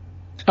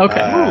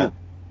 Okay.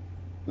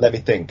 Let me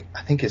think.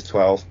 I think it's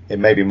 12. It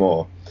may be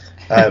more.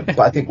 But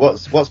I think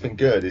what's been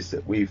good is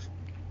that we've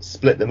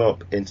split them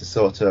up into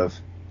sort of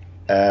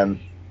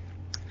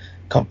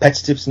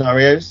competitive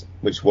scenarios,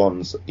 which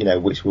ones,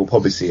 which we'll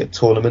probably see at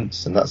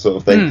tournaments and that sort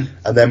of thing,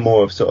 and then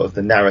more of sort of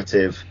the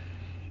narrative.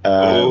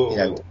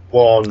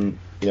 One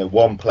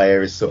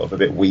player is sort of a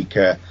bit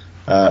weaker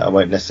and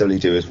won't necessarily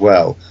do as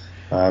well.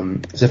 So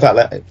in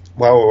fact,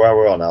 while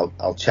we're on,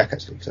 I'll check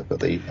actually, because I've got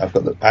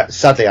the.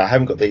 Sadly, I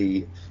haven't got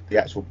the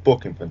actual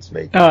book in front of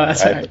me. Oh,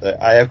 that's all right.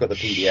 I have got the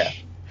PDF.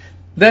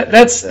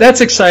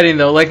 That's exciting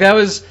though. Like that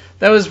was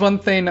one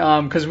thing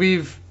because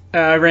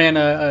I ran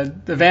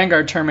the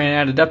Vanguard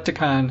tournament at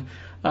Adepticon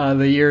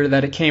the year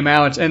that it came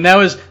out, and there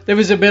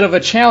was a bit of a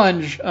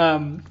challenge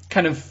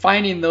kind of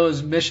finding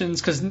those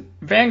missions, because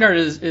Vanguard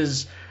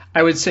is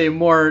I would say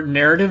more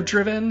narrative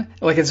driven.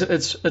 Like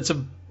it's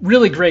a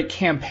really great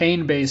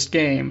campaign based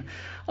game.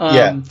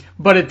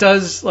 But it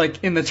does,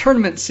 like in the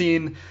tournament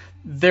scene,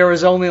 there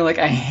was only like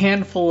a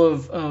handful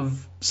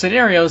of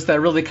scenarios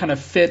that really kind of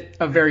fit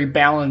a very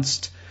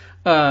balanced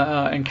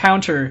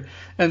encounter,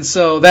 and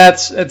so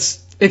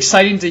it's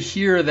exciting to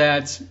hear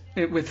that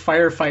with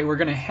Firefight we're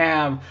going to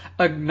have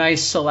a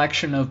nice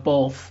selection of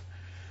both.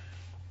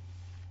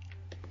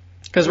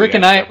 Because Rick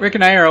and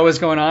I are always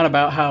going on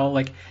about how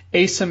like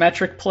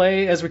asymmetric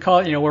play, as we call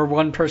it, where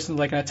one person's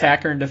like an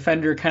attacker and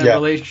defender kind of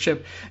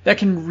relationship, that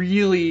can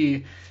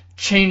really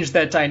change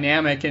that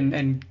dynamic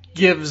and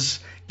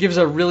gives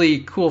a really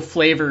cool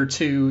flavor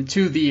to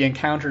the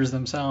encounters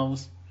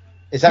themselves.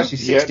 It's actually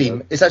 16.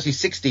 Yeah. It's actually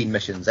 16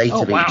 missions, 8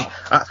 of wow. each.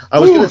 I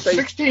was going to say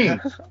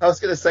 16. I was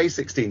going to say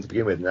 16 to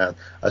begin with. Now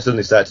I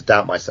suddenly started to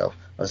doubt myself.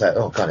 I was like,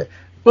 "Oh, got it."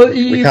 Well,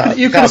 you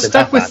could have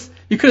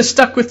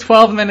stuck with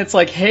 12, and then it's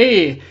like,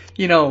 hey,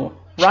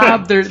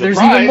 Rob, there's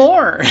even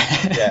more.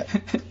 So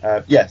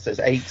it's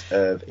 8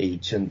 of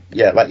each, and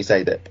like you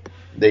say, that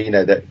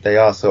they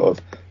are sort of,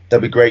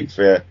 they'll be great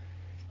for,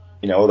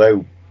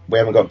 although we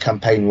haven't got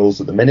campaign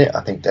rules at the minute, I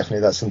think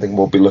definitely that's something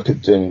we'll be looking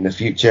at doing in the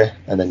future,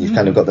 and then you've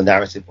kind of got the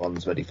narrative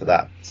ones ready for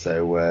that.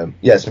 So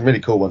some really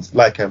cool ones,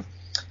 like one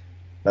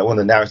of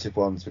the narrative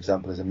ones, for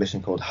example, is a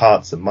mission called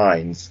Hearts and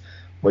Minds,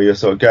 where you're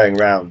sort of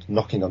going around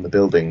knocking on the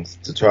buildings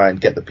to try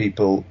and get the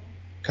people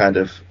kind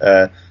of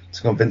to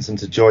convince them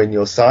to join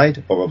your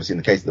side, or obviously in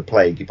the case of the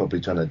plague, you're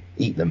probably trying to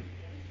eat them.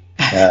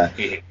 But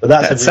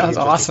that's that sounds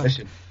awesome,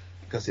 mission,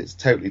 because it's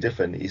totally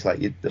different. It's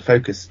like the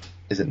focus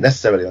isn't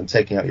necessarily on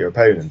taking out your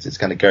opponents. It's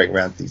kind of going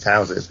around these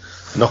houses,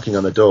 knocking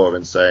on the door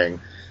and saying,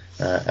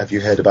 have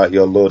you heard about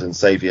your Lord and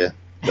Saviour,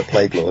 the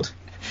Plague Lord?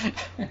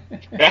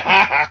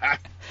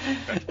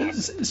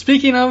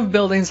 Speaking of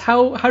buildings,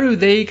 how do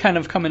they kind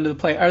of come into the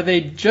play? Are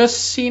they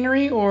just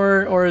scenery,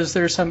 or is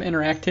there some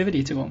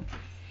interactivity to them?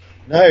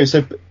 No,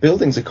 so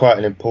buildings are quite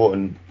an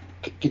important.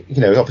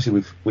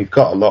 Obviously we've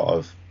got a lot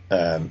of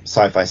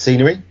sci-fi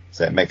scenery,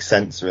 so it makes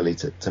sense really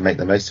to make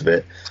the most of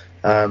it.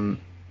 And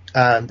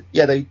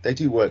they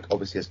do work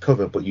obviously as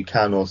cover, but you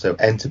can also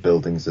enter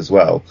buildings as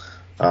well.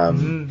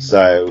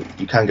 So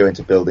you can go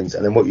into buildings,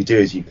 and then what you do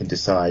is you can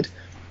decide,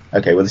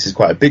 okay, well, this is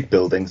quite a big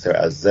building, so it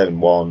has zone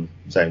 1,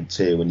 zone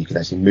 2, and you can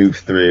actually move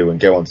through and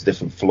go onto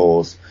different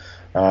floors.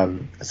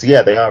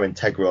 They are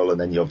integral, and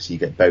then you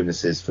get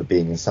bonuses for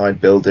being inside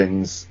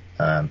buildings.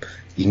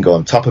 You can go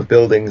on top of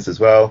buildings as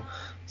well.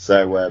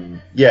 So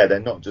they're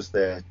not just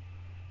there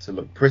to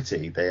look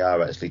pretty, they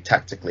are actually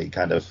tactically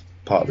kind of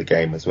part of the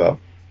game as well.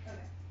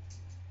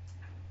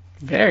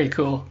 Very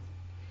cool.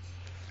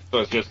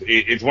 So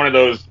it's one of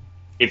those,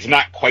 it's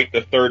not quite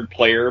the third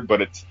player,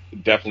 but it's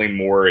definitely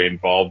more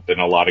involved than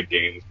a lot of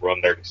games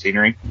run their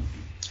scenery.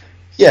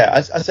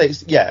 Yeah, I'd say,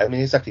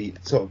 exactly.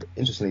 Sort of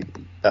interestingly,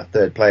 that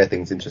third player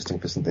thing's interesting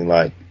for something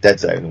like Dead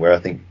Zone, where I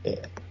think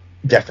it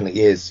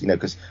definitely is,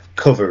 because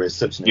cover is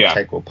such an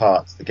integral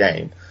part of the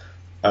game.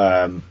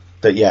 But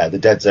the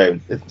Dead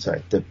Zone,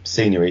 the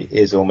scenery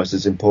is almost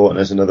as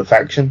important as another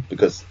faction,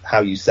 because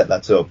how you set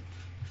that up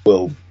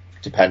will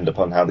depend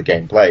upon how the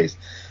game plays.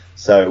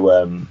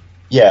 So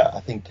I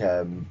think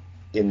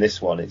in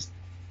this one it's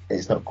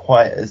not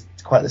quite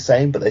the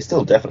same, but they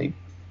still definitely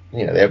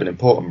they have an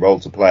important role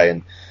to play,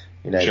 and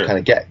sure. kind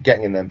of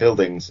getting in them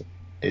buildings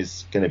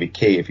is going to be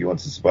key if you want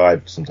to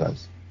survive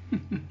sometimes.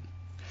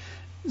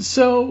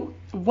 So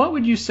what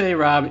would you say,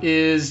 Rob,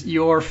 is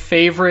your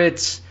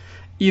favorite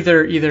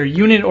either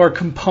unit or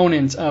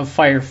component of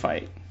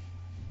Firefight?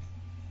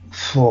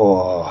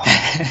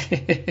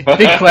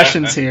 Big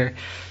questions here.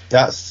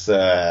 That's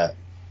that's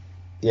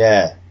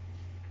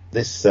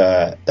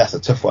a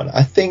tough one.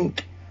 I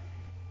think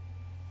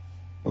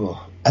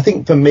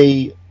for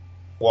me,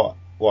 what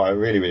I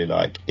really, really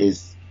like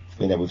is,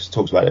 we've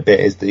talked about it a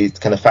bit, is these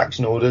kind of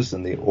faction orders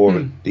and the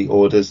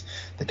orders,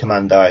 the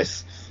command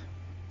dice,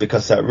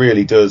 because that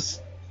really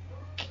does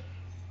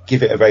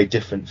give it a very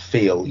different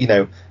feel.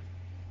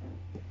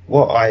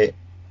 What I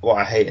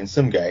hate in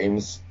some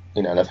games,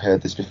 and I've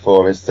heard this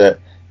before, is that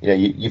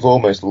you've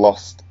almost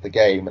lost the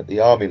game at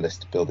the army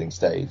list building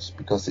stage,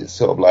 because it's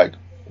sort of like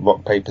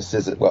rock paper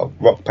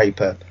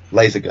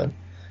laser gun.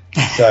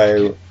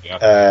 So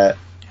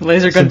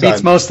laser gun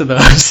beats most of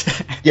those.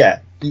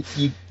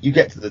 you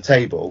get to the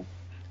table,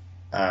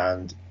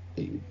 and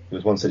there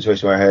was one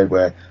situation where I heard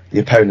where the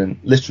opponent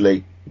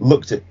literally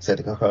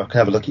said, "Oh, I can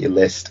have a look at your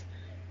list."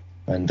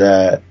 And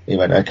he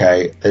went,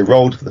 "Okay." They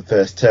rolled for the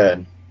first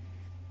turn.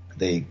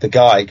 The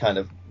guy kind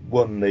of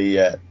won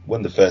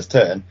the first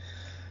turn,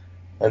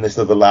 and this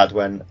other lad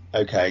went,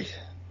 "Okay,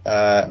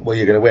 well,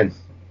 you're going to win."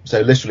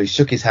 So literally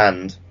shook his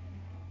hand.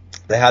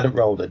 They hadn't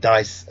rolled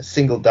a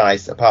single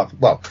dice they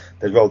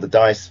rolled the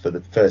dice for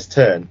the first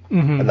turn,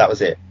 and that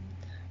was it.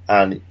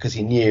 And because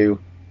he knew,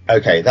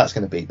 okay, that's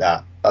going to beat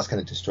that, that's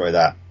going to destroy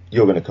that,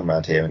 you're going to come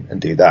around here and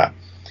do that.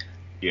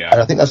 Yeah. And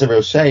I think that's a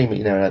real shame,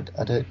 and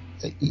I don't,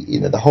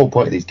 the whole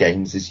point of these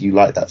games is you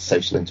like that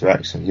social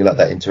interaction, you like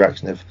that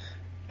interaction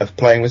of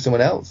playing with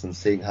someone else and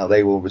seeing how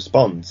they will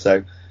respond.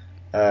 So,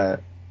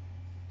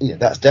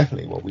 that's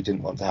definitely what we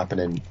didn't want to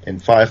happen in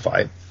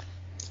Firefight.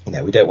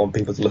 We don't want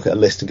people to look at a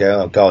list and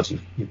go, "Oh God,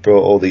 you've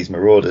brought all these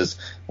marauders.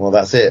 Well,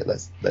 that's it.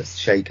 Let's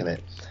shake on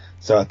it."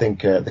 So I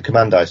think the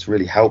command dice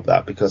really help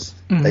that because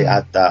they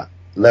add that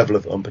level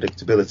of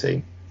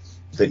unpredictability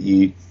that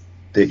you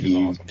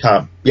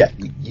can't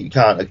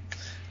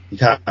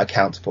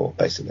account for,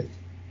 basically.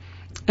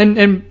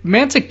 And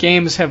Mantic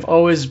games have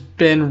always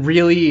been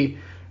really,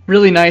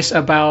 really nice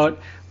about,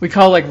 we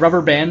call it like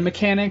rubber band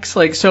mechanics.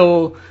 Like,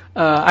 so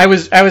I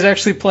was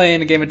actually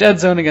playing a game of Dead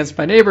Zone against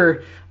my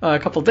neighbor a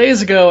couple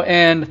days ago,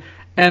 and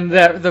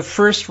the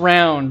first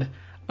round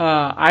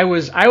I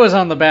was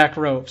on the back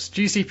ropes,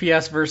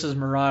 GCPS versus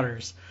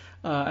Marauders,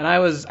 and I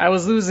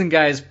was losing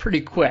guys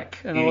pretty quick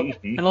and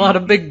a lot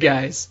of big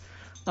guys.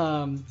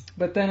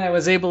 But then I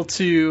was able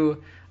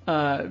to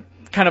kind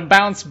of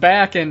bounce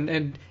back,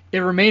 and it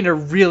remained a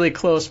really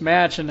close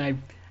match, and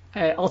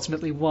I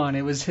ultimately won.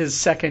 It was his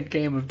second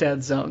game of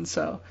Dead Zone,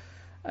 so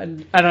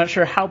I'm not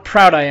sure how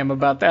proud I am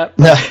about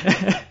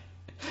that.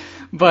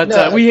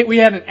 But we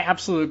had an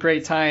absolute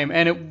great time,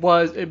 and it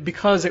was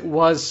because it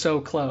was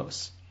so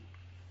close.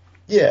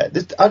 Yeah,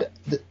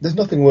 there's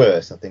nothing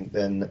worse, I think,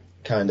 than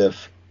kind of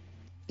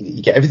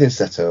you get everything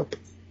set up,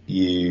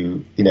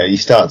 you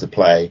start to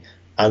play,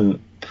 and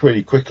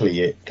pretty quickly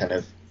it kind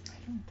of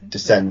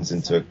descends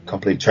into a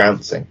complete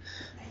trouncing,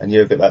 and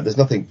you're a bit like, there's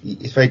nothing.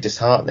 It's very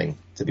disheartening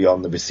to be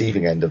on the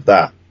receiving end of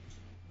that.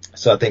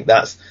 So I think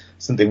that's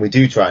something we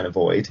do try and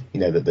avoid.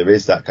 That there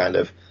is that kind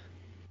of,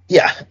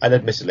 and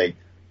admittedly,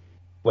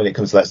 when it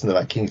comes to something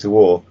like Kings of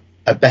War,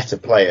 a better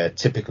player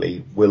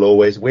typically will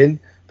always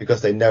win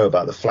because they know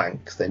about the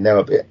flanks, they know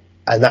a bit,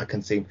 and that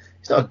can seem,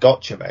 it's not a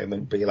gotcha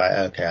moment, but you're like,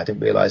 okay, I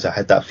didn't realise I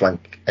had that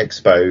flank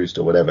exposed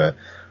or whatever.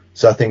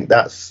 So I think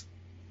that's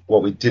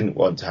what we didn't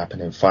want to happen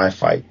in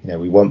Firefight.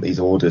 We want these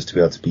orders to be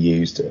able to be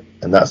used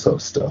and that sort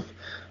of stuff.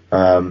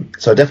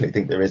 So I definitely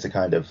think there is a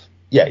kind of,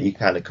 you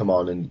kind of come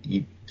on and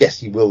you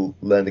will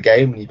learn the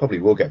game and you probably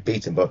will get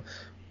beaten, but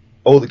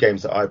all the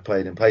games that I've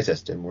played in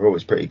playtesting were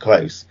always pretty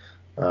close.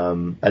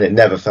 And it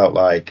never felt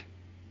like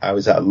I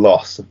was at a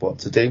loss of what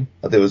to do.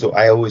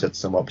 I always had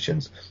some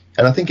options,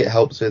 and I think it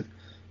helps with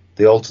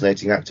the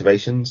alternating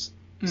activations.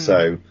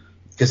 So,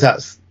 because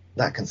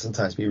that can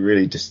sometimes be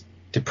really just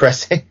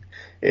depressing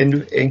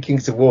in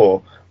Kings of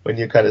War when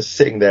you're kind of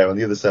sitting there on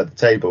the other side of the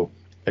table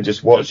and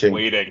just watching,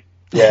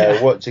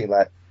 watching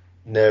like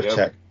nerve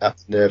check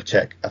after nerve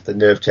check after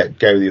nerve check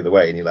go the other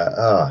way, and you're like,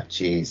 oh,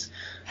 jeez.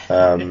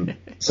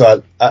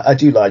 So I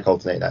do like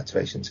alternating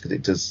activations because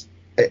it does.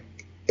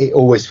 It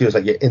always feels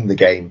like you're in the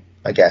game,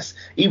 I guess.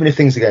 Even if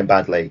things are going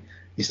badly,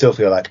 you still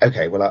feel like,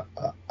 okay, well,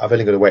 I've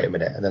only got to wait a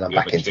minute and then I'm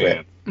back into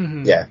it.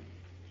 Mm-hmm. Yeah.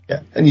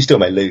 And you still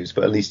may lose,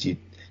 but at least you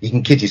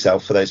can kid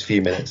yourself for those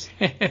few minutes.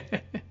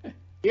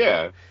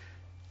 Yeah.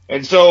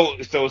 And so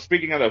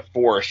speaking of the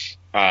force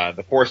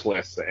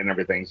lists and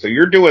everything, so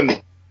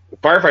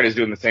Firefight is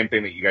doing the same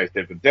thing that you guys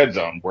did with Dead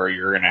Zone, where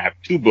you're going to have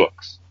two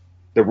books,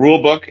 the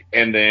rule book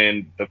and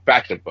then the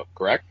faction book,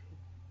 correct?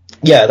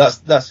 Yeah,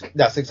 that's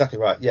exactly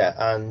right. Yeah,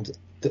 and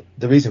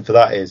the reason for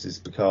that is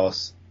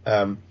because,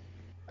 and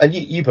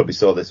you probably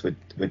saw this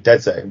with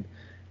Dead Zone,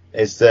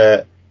 is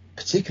that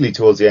particularly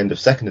towards the end of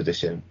second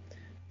edition,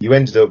 you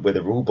ended up with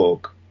a rule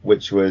book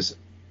which was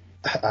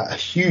a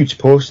huge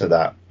portion of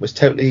that was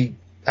totally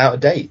out of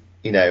date.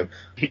 A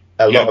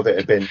lot of it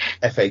had been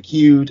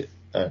FAQ'd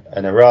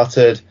and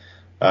errated,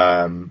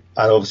 and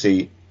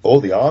obviously all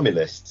the army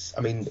lists.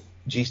 I mean,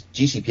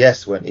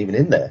 GCPS weren't even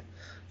in there,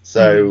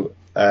 so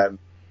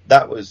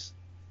that was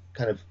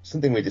kind of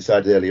something we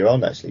decided earlier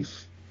on, actually,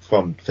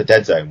 for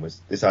Dead Zone,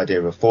 was this idea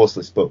of a force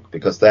list book,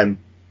 because then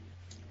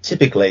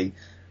typically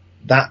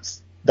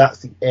that's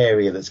the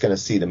area that's going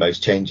to see the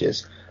most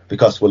changes,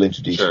 because we'll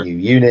introduce new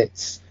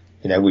units.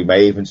 We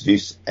may even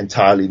introduce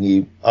entirely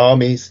new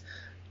armies.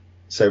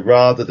 So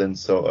rather than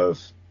sort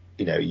of,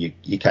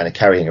 you're kind of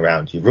carrying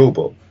around your rule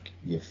book,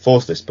 your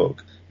force list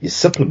book, your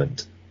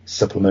supplement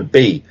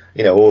B,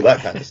 all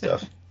that kind of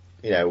stuff,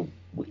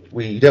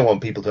 we don't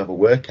want people to have a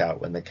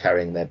workout when they're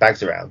carrying their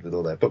bags around with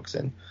all their books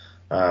in.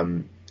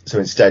 So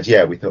instead,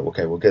 we thought,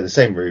 okay, we'll go the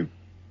same route.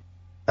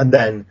 And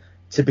then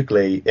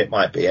typically it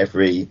might be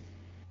every,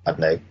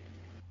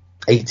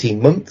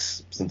 18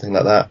 months, something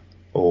like that,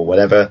 or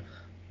whatever.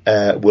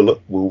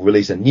 We'll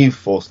release a new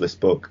force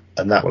list book,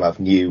 and that will have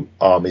new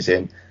armies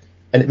in.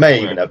 And it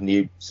may even have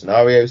new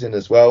scenarios in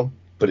as well.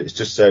 but it's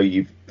just so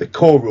the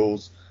core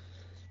rules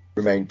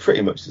remain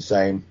pretty much the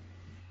same,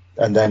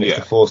 and then it's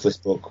the Force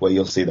List book where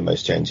you'll see the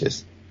most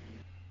changes.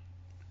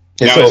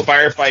 It's now, is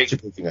Firefight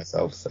future-proofing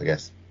ourselves, I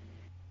guess.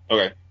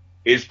 Okay.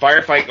 Is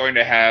Firefight going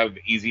to have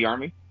Easy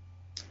Army?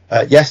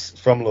 Yes,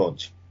 from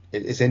launch.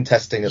 It's in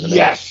testing at the moment.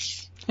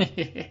 Yes!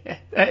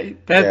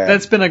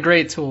 That's been a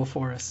great tool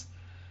for us.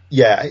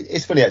 Yeah,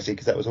 it's funny actually,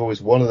 because that was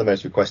always one of the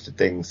most requested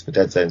things for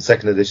Dead Zone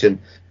 2nd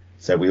edition.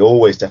 So we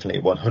always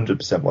definitely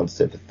 100%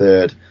 wanted it for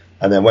 3rd.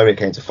 And then when it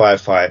came to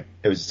Firefight,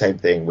 it was the same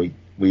thing.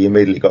 We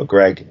immediately got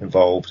Greg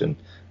involved and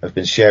have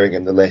been sharing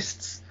in the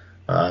lists.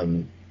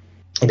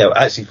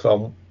 Actually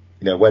from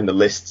when the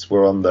lists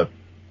were on the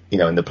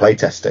in the play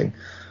testing,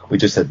 we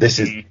just said this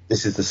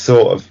is the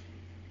sort of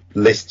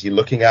list you're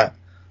looking at.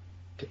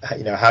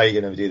 How are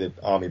you going to do the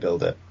army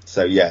builder?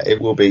 So yeah,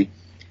 it will be,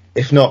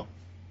 if not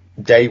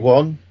day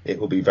one, it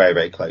will be very,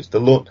 very close.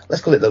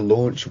 Let's call it the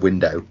launch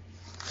window,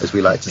 as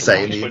we like to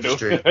say in the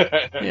industry.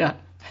 Yeah.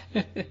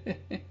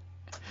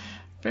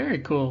 Very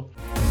cool.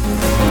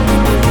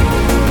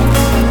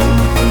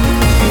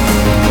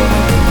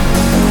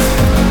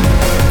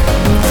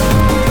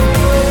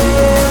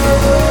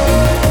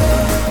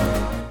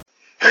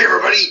 Hey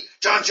everybody,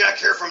 John Jack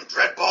here from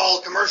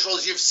Dreadball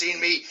Commercials. You've seen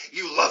me,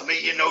 you love me,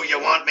 you know you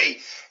want me.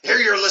 Here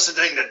you're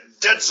listening to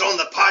Dead Zone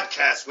the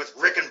podcast with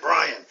Rick and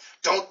Brian.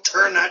 Don't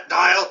turn that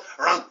dial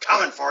or I'm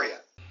coming for you.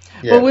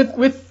 Yeah. Well,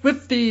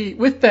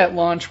 with that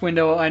launch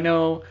window, I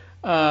know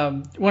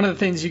one of the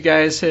things you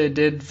guys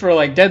did for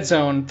like Dead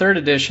Zone 3rd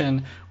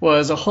edition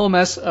was a whole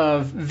mess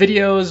of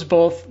videos,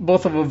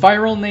 both of a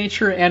viral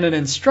nature and an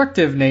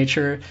instructive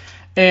nature.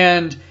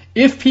 And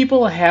if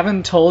people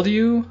haven't told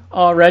you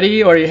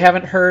already or you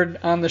haven't heard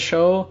on the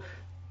show,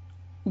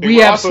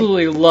 we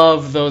absolutely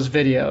love those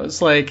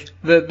videos. Like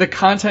the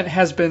content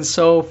has been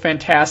so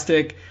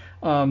fantastic.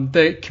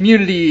 The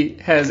community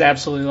has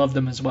absolutely loved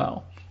them as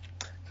well.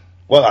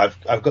 Well,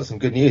 I've got some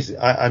good news.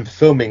 I'm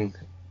filming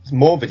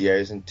more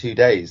videos in 2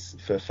 days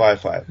for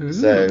Firefight. Ooh.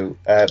 So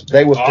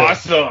they were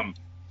awesome.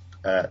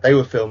 They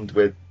were filmed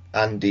with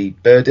Andy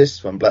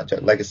Burdis from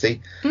Blackjack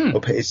Legacy.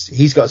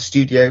 He's got a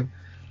studio.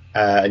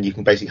 And you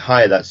can basically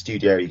hire that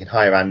studio. You can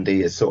hire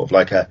Andy as sort of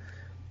like an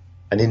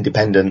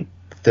independent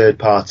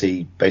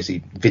third-party,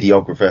 basically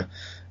videographer.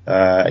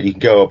 And you can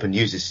go up and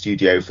use his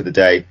studio for the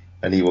day,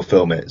 and he will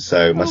film it.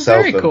 So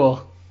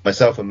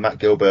myself and Matt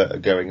Gilbert are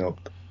going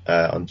up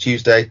on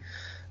Tuesday,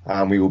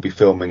 and we will be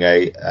filming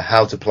a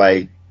how to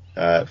play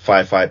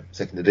Firefight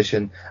 2nd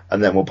edition,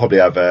 and then we'll probably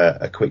have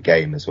a quick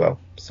game as well.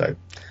 So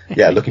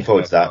yeah, looking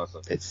forward to that.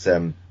 Awesome. It's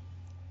and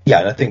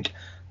I think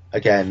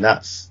again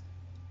that's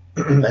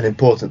an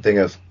important thing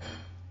of,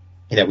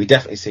 we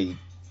definitely see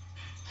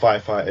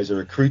Firefight as a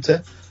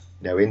recruiter,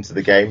 into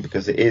the game,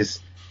 because it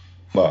is,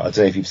 well, I don't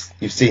know if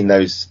you've seen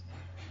those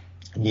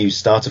new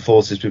starter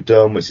forces we've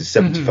done, which is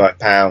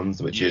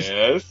 £75, which is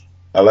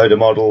a load of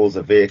models,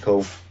 a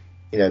vehicle.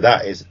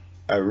 That is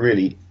a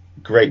really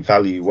great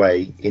value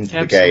way into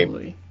the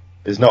game.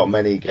 There's not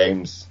many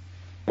games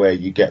where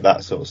you get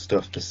that sort of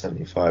stuff for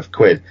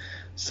 £75.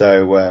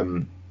 So,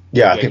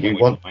 I think we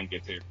want.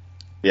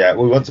 Yeah,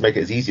 we want to make it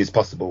as easy as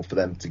possible for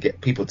them to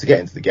get people to get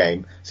into the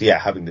game. So yeah,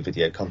 having the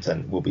video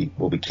content will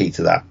be key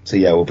to that. So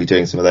yeah, we'll be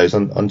doing some of those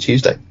on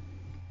Tuesday.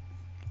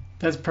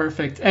 That's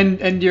perfect.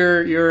 And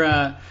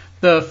your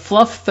the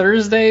Fluff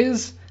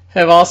Thursdays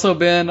have also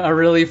been a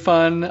really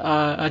fun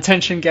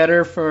attention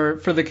getter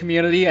for the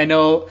community. I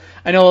know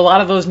a lot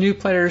of those new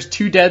players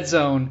to Dead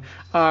Zone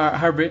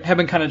have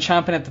been kind of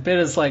chomping at the bit.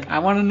 It's like, I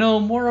want to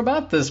know more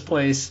about this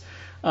place.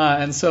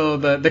 And so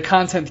the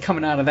content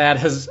coming out of that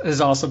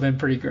has also been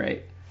pretty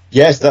great.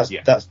 Yes,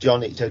 that's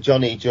Johnny. So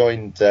Johnny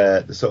joined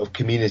the sort of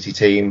community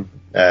team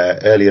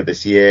earlier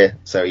this year.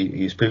 So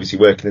he was previously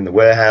working in the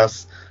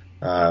warehouse,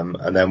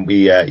 and then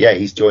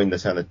he's joined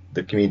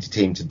the community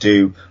team to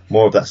do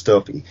more of that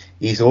stuff.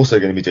 He's also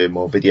going to be doing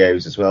more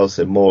videos as well.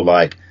 So more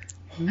like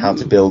how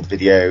to build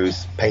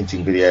videos,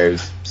 painting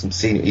videos, some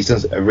scenery. He's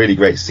done a really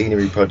great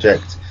scenery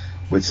project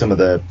with some of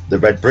the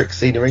red brick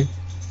scenery.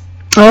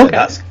 Oh, okay.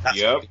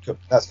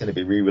 That's going to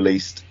be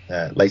re-released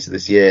later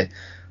this year.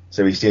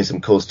 So he's doing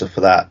some cool stuff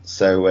for that.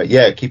 So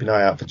keep an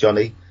eye out for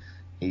Johnny.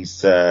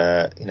 He's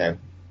a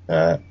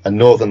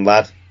northern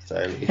lad. So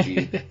if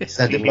you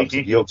send him lots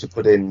of Yorkshire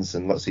puddings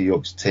and lots of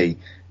Yorkshire tea,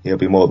 he'll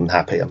be more than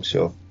happy, I'm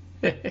sure.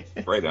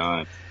 Right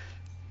on.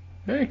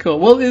 Very cool.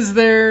 Well,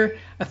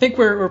 I think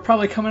we're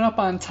probably coming up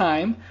on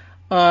time.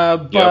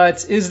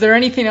 But is there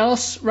anything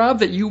else, Rob,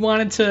 that you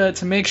wanted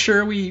to make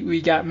sure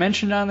we got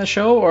mentioned on the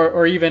show,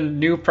 or even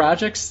new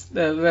projects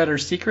that are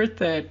secret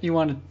that you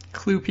want to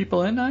clue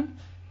people in on?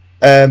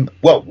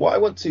 Well, what I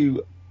want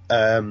to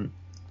kind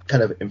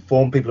of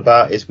inform people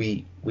about is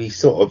we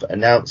sort of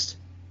announced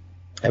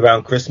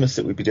around Christmas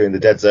that we'd be doing the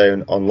Dead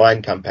Zone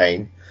online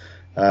campaign.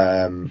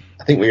 I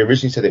think we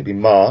originally said it'd be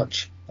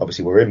March.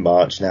 Obviously, we're in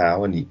March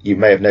now, and you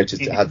may have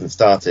noticed it hasn't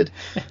started.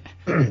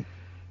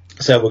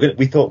 So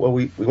we thought, well,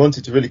 we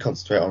wanted to really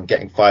concentrate on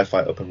getting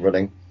Firefight up and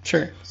running.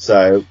 Sure.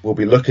 So we'll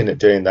be looking at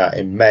doing that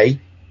in May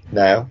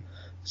now.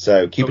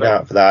 So keep an eye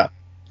out for that.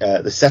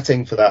 The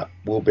setting for that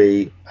will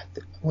be,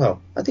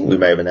 I think we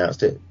may have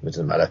announced it. It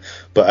doesn't matter.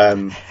 But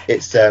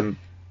it's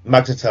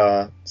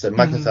Magnetar. So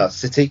Magnetar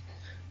City,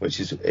 which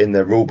is in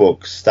the rule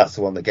books. That's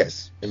the one that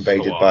gets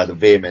invaded by the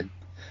Veermen.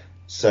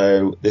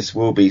 So this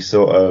will be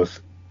sort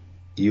of,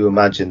 you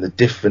imagine the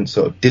different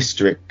sort of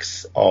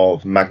districts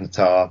of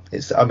Magnetar.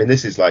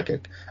 This is like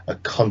a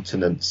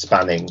continent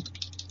spanning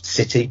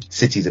city.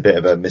 City's a bit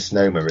of a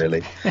misnomer,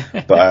 really.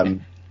 But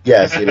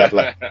so you'll have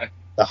like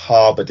the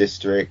harbour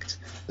district,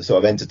 the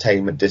sort of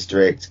entertainment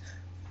district.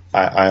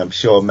 I am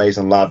sure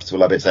Maison Labs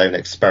will have its own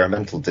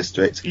experimental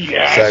district.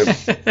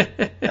 Yes.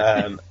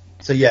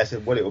 So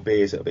what it will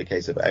be is it'll be a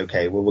case of,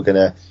 okay, well, we're going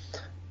to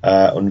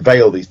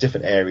unveil these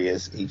different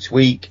areas each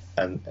week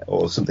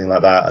or something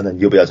like that, and then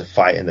you'll be able to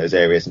fight in those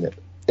areas, and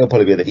it'll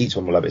probably be that each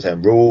one will have its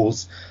own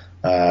rules.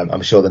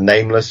 I'm sure the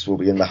Nameless will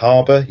be in the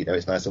harbour.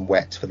 It's nice and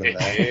wet for them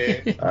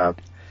there.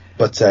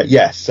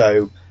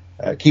 So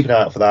keep an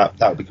eye out for that.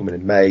 That will be coming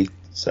in May.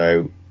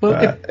 So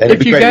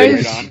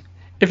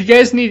if you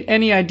guys need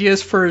any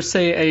ideas for,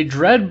 say, a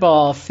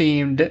Dreadball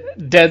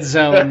themed Dead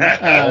Zone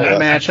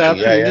matchup,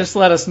 just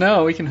let us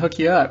know. We can hook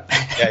you up.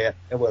 Yeah.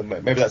 Well,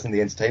 maybe that's in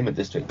the entertainment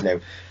district.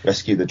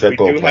 Rescue the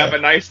Dreadball. We do have a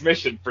nice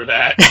mission for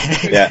that.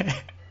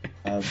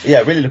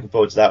 Really looking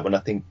forward to that one. I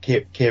think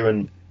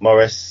Kieran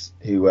Morris,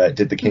 who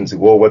did the Kings of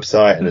War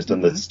website and has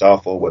done the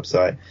Starfall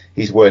website,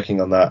 he's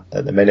working on that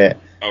at the minute.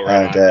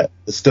 And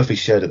the stuff he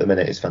shared at the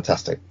minute is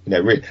fantastic.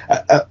 Really,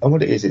 and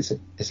what it is,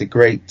 it's a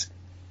great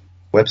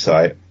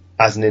website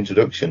as an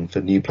introduction for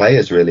new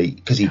players, really,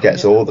 because he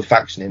gets all the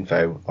faction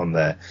info on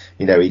there.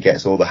 He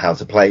gets all the how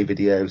to play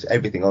videos,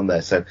 everything on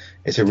there. So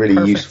it's a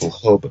really useful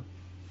hub.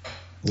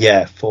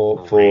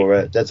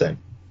 For Dead Zone.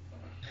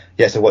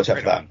 So watch out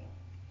for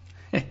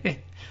that.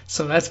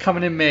 So that's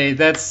coming in May.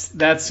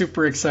 That's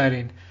super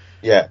exciting.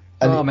 Yeah.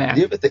 And man.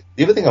 The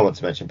other thing I want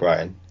to mention,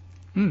 Brian,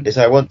 is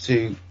I want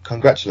to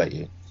congratulate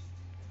you.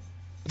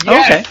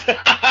 Yes.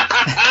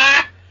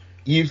 Okay.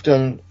 You've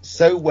done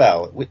so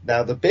well.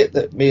 Now, the bit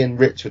that me and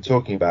Rich were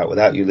talking about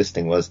without you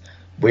listening was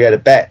we had a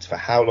bet for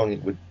how long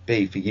it would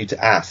be for you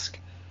to ask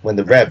when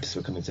the Rebs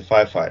were coming to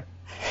Firefight.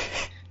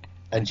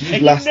 And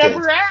you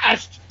never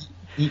asked.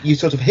 You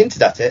sort of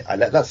hinted at it. I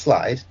let that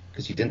slide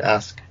because you didn't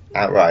ask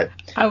outright.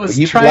 I was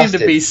trying to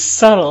be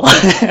subtle.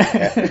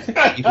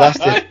 You've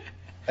lasted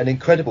an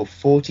incredible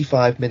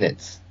 45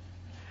 minutes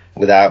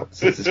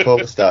since this call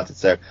has started.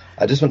 So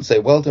I just want to say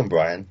well done,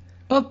 Brian.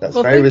 That's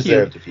very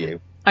reserved of you.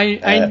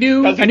 I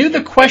knew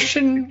the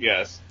question.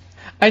 Yes.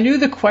 I knew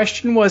the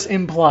question was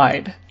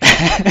implied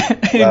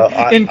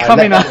in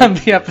coming on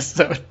the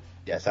episode.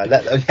 Yes, I've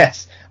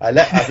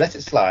let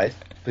it slide,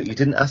 but you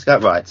didn't ask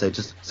outright.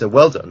 So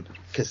well done,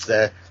 because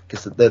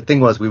the thing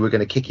was we were going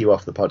to kick you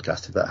off the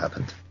podcast if that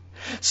happened.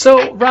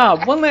 So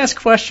Rob, one last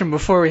question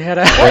before we head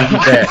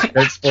out.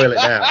 Don't spoil it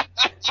now.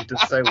 You did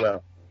so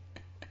well.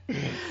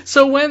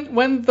 So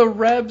when the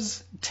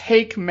Rebs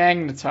take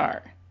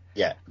Magnetar.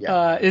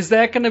 Is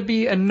that going to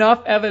be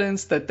enough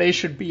evidence that they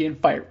should be in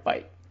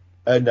Firefight?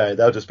 No,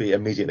 they'll just be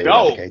immediately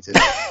eradicated.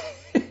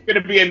 It's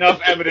going to be enough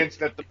evidence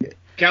that the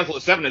Council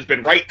of Seven has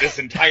been right this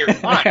entire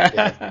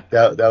time.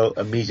 They'll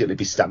immediately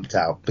be stamped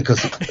out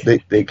because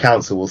the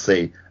Council will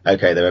see,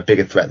 okay, they're a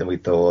bigger threat than we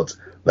thought.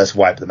 Let's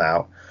wipe them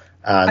out.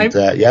 And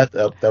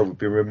they'll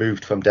be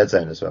removed from Dead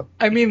Zone as well.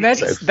 I mean,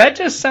 that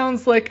just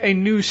sounds like a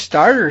new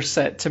starter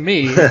set to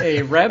me.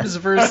 A Rebs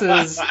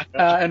versus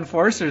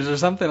Enforcers or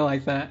something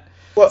like that.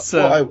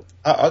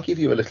 I'll give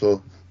you a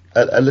little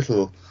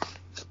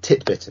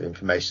tidbit of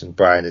information,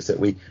 Brian, is that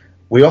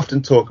we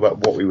often talk about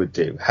what we would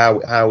do,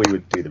 how we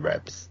would do the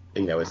Rebs,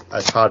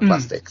 as hard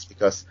plastics,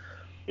 because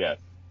they're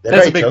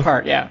that's a big tough.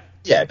 part, yeah.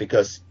 Yeah,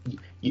 because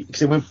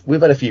so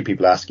we've had a few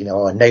people ask,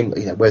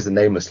 where's the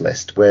Nameless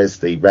list? Where's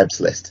the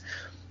Rebs list?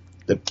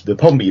 The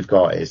problem you've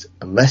got is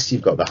unless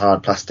you've got the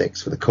hard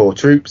plastics for the core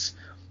troops,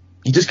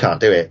 you just can't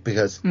do it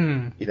because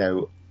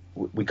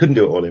we couldn't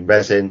do it all in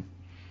resin.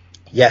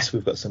 Yes,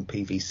 we've got some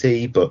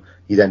PVC, but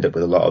you'd end up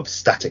with a lot of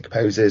static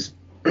poses.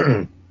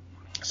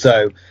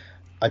 So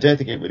I don't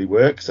think it really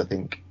works. I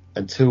think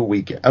until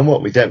we get... And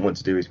what we don't want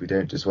to do is we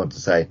don't just want to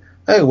say,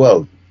 oh,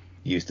 well,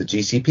 use the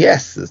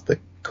GCPS as the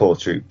core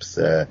troops.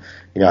 I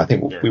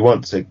think we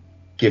want to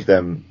give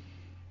them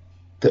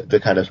the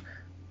kind of...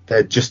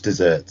 They're just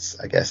desserts,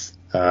 I guess.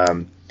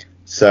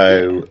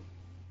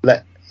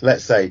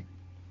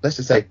 Let's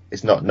just say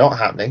it's not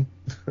happening.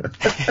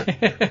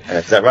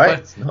 Is that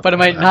right? But it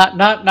might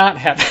not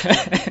happen.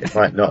 It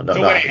might not.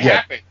 So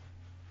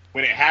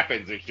when it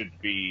happens, it should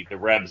be the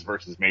Rebs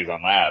versus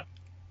Maison Lab.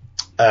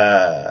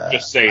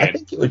 Just saying. I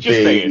think it would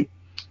be.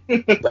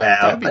 Well,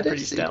 That'd be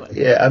pretty stellar.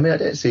 Yeah, I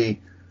don't see.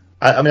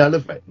 I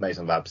love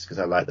Maison Labs because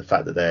I like the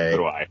fact that they're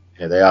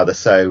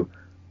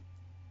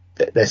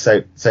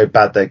so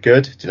bad they're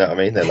good. Do you know what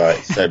I mean? They're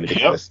like so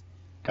ridiculous.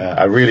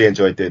 I really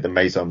enjoyed the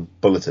Maison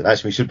Bulletin.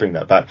 Actually, we should bring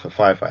that back for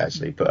Firefight.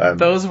 Actually, but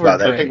those were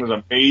great. It was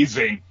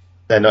amazing.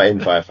 They're not in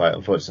Firefight,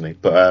 unfortunately.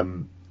 But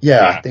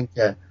I think.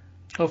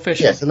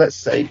 Official. Yeah. So let's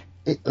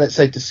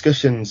say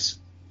discussions,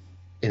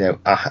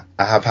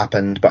 have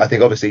happened. But I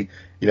think obviously,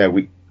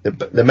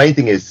 the main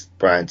thing is,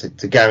 Brian,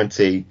 to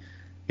guarantee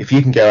if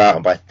you can go out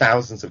and buy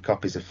thousands of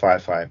copies of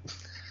Firefight,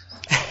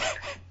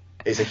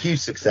 it's a huge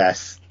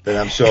success. Then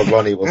I'm sure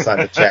Ronnie will sign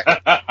the check.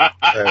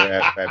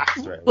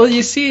 Well,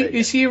 you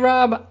see,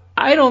 Rob,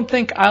 I don't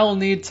think I'll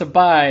need to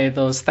buy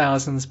those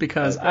thousands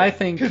because I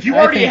think we've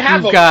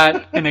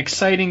got an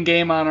exciting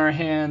game on our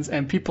hands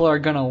and people are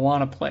gonna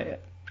want to play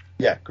it.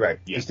 Yeah, great.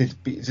 Yeah.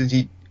 Just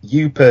need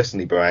you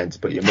personally, Brian, to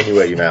put your money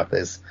where your mouth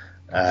is,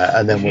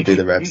 and then we'll do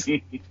the rest.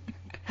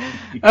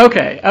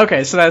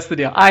 Okay, so that's the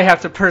deal. I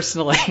have to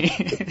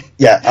personally.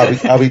 Yeah,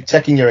 I'll be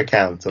checking your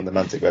account on the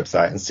Mantic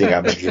website and seeing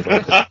how many you've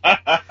ordered.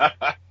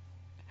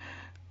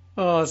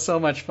 Oh, so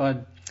much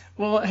fun.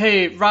 Well,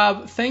 hey,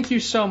 Rob, thank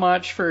you so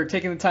much for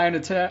taking the time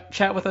to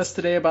chat with us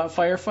today about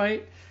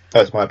Firefight. Oh,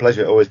 it's my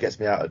pleasure. It always gets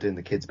me out of doing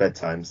the kids'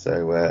 bedtime,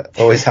 so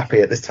always happy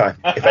at this time.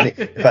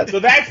 So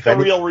that's the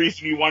real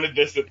reason you wanted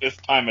this at this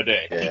time of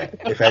day. Yeah.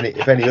 If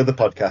any other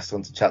podcasts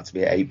want to chat to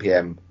me at 8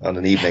 p.m. on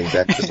an evening,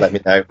 then just let me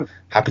know.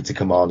 Happy to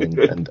come on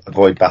and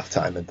avoid bath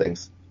time and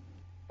things.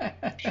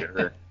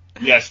 Sure.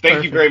 Yes,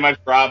 thank you very much,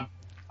 Rob.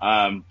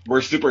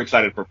 We're super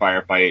excited for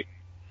Firefight,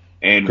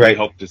 and we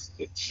hope to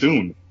see it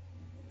soon.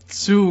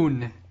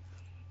 Soon.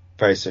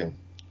 Very soon.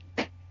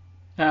 All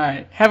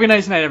right. Have a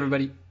nice night,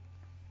 everybody.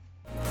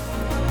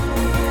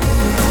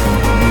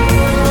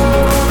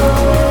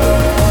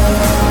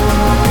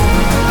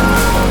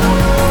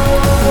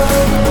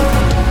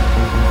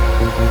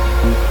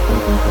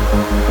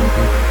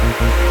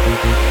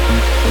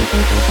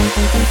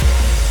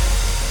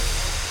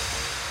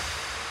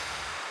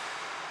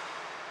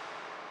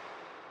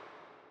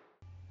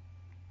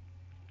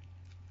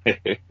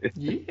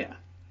 Yeah.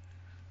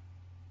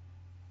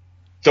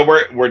 So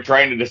we're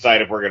trying to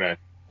decide if we're gonna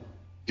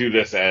do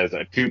this as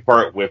a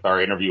 2-part with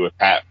our interview with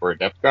Pat for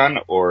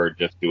Adepticon, or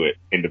just do it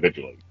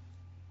individually.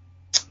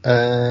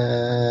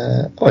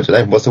 I don't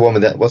know. What's the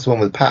one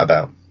with Pat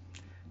about?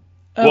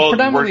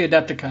 Predominantly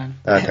Adepticon.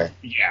 Okay.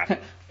 Yeah,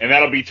 and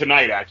that'll be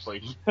tonight,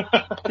 actually.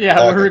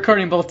 Yeah, we're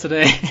recording both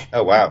today.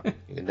 Oh wow!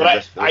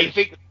 But I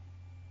think,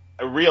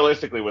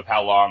 realistically, with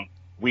how long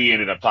we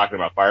ended up talking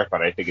about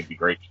Firefight, I think it'd be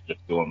great to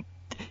just do them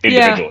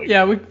individually.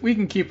 Yeah, we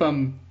can keep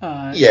them.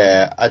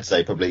 Yeah, I'd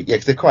say probably. Yeah,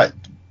 because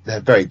they're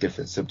very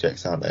different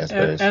subjects, aren't they? I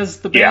suppose. As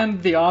the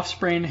band The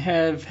Offspring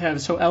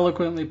have so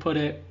eloquently put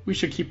it, we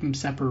should keep them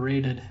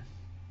separated.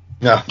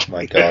 Oh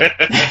my God.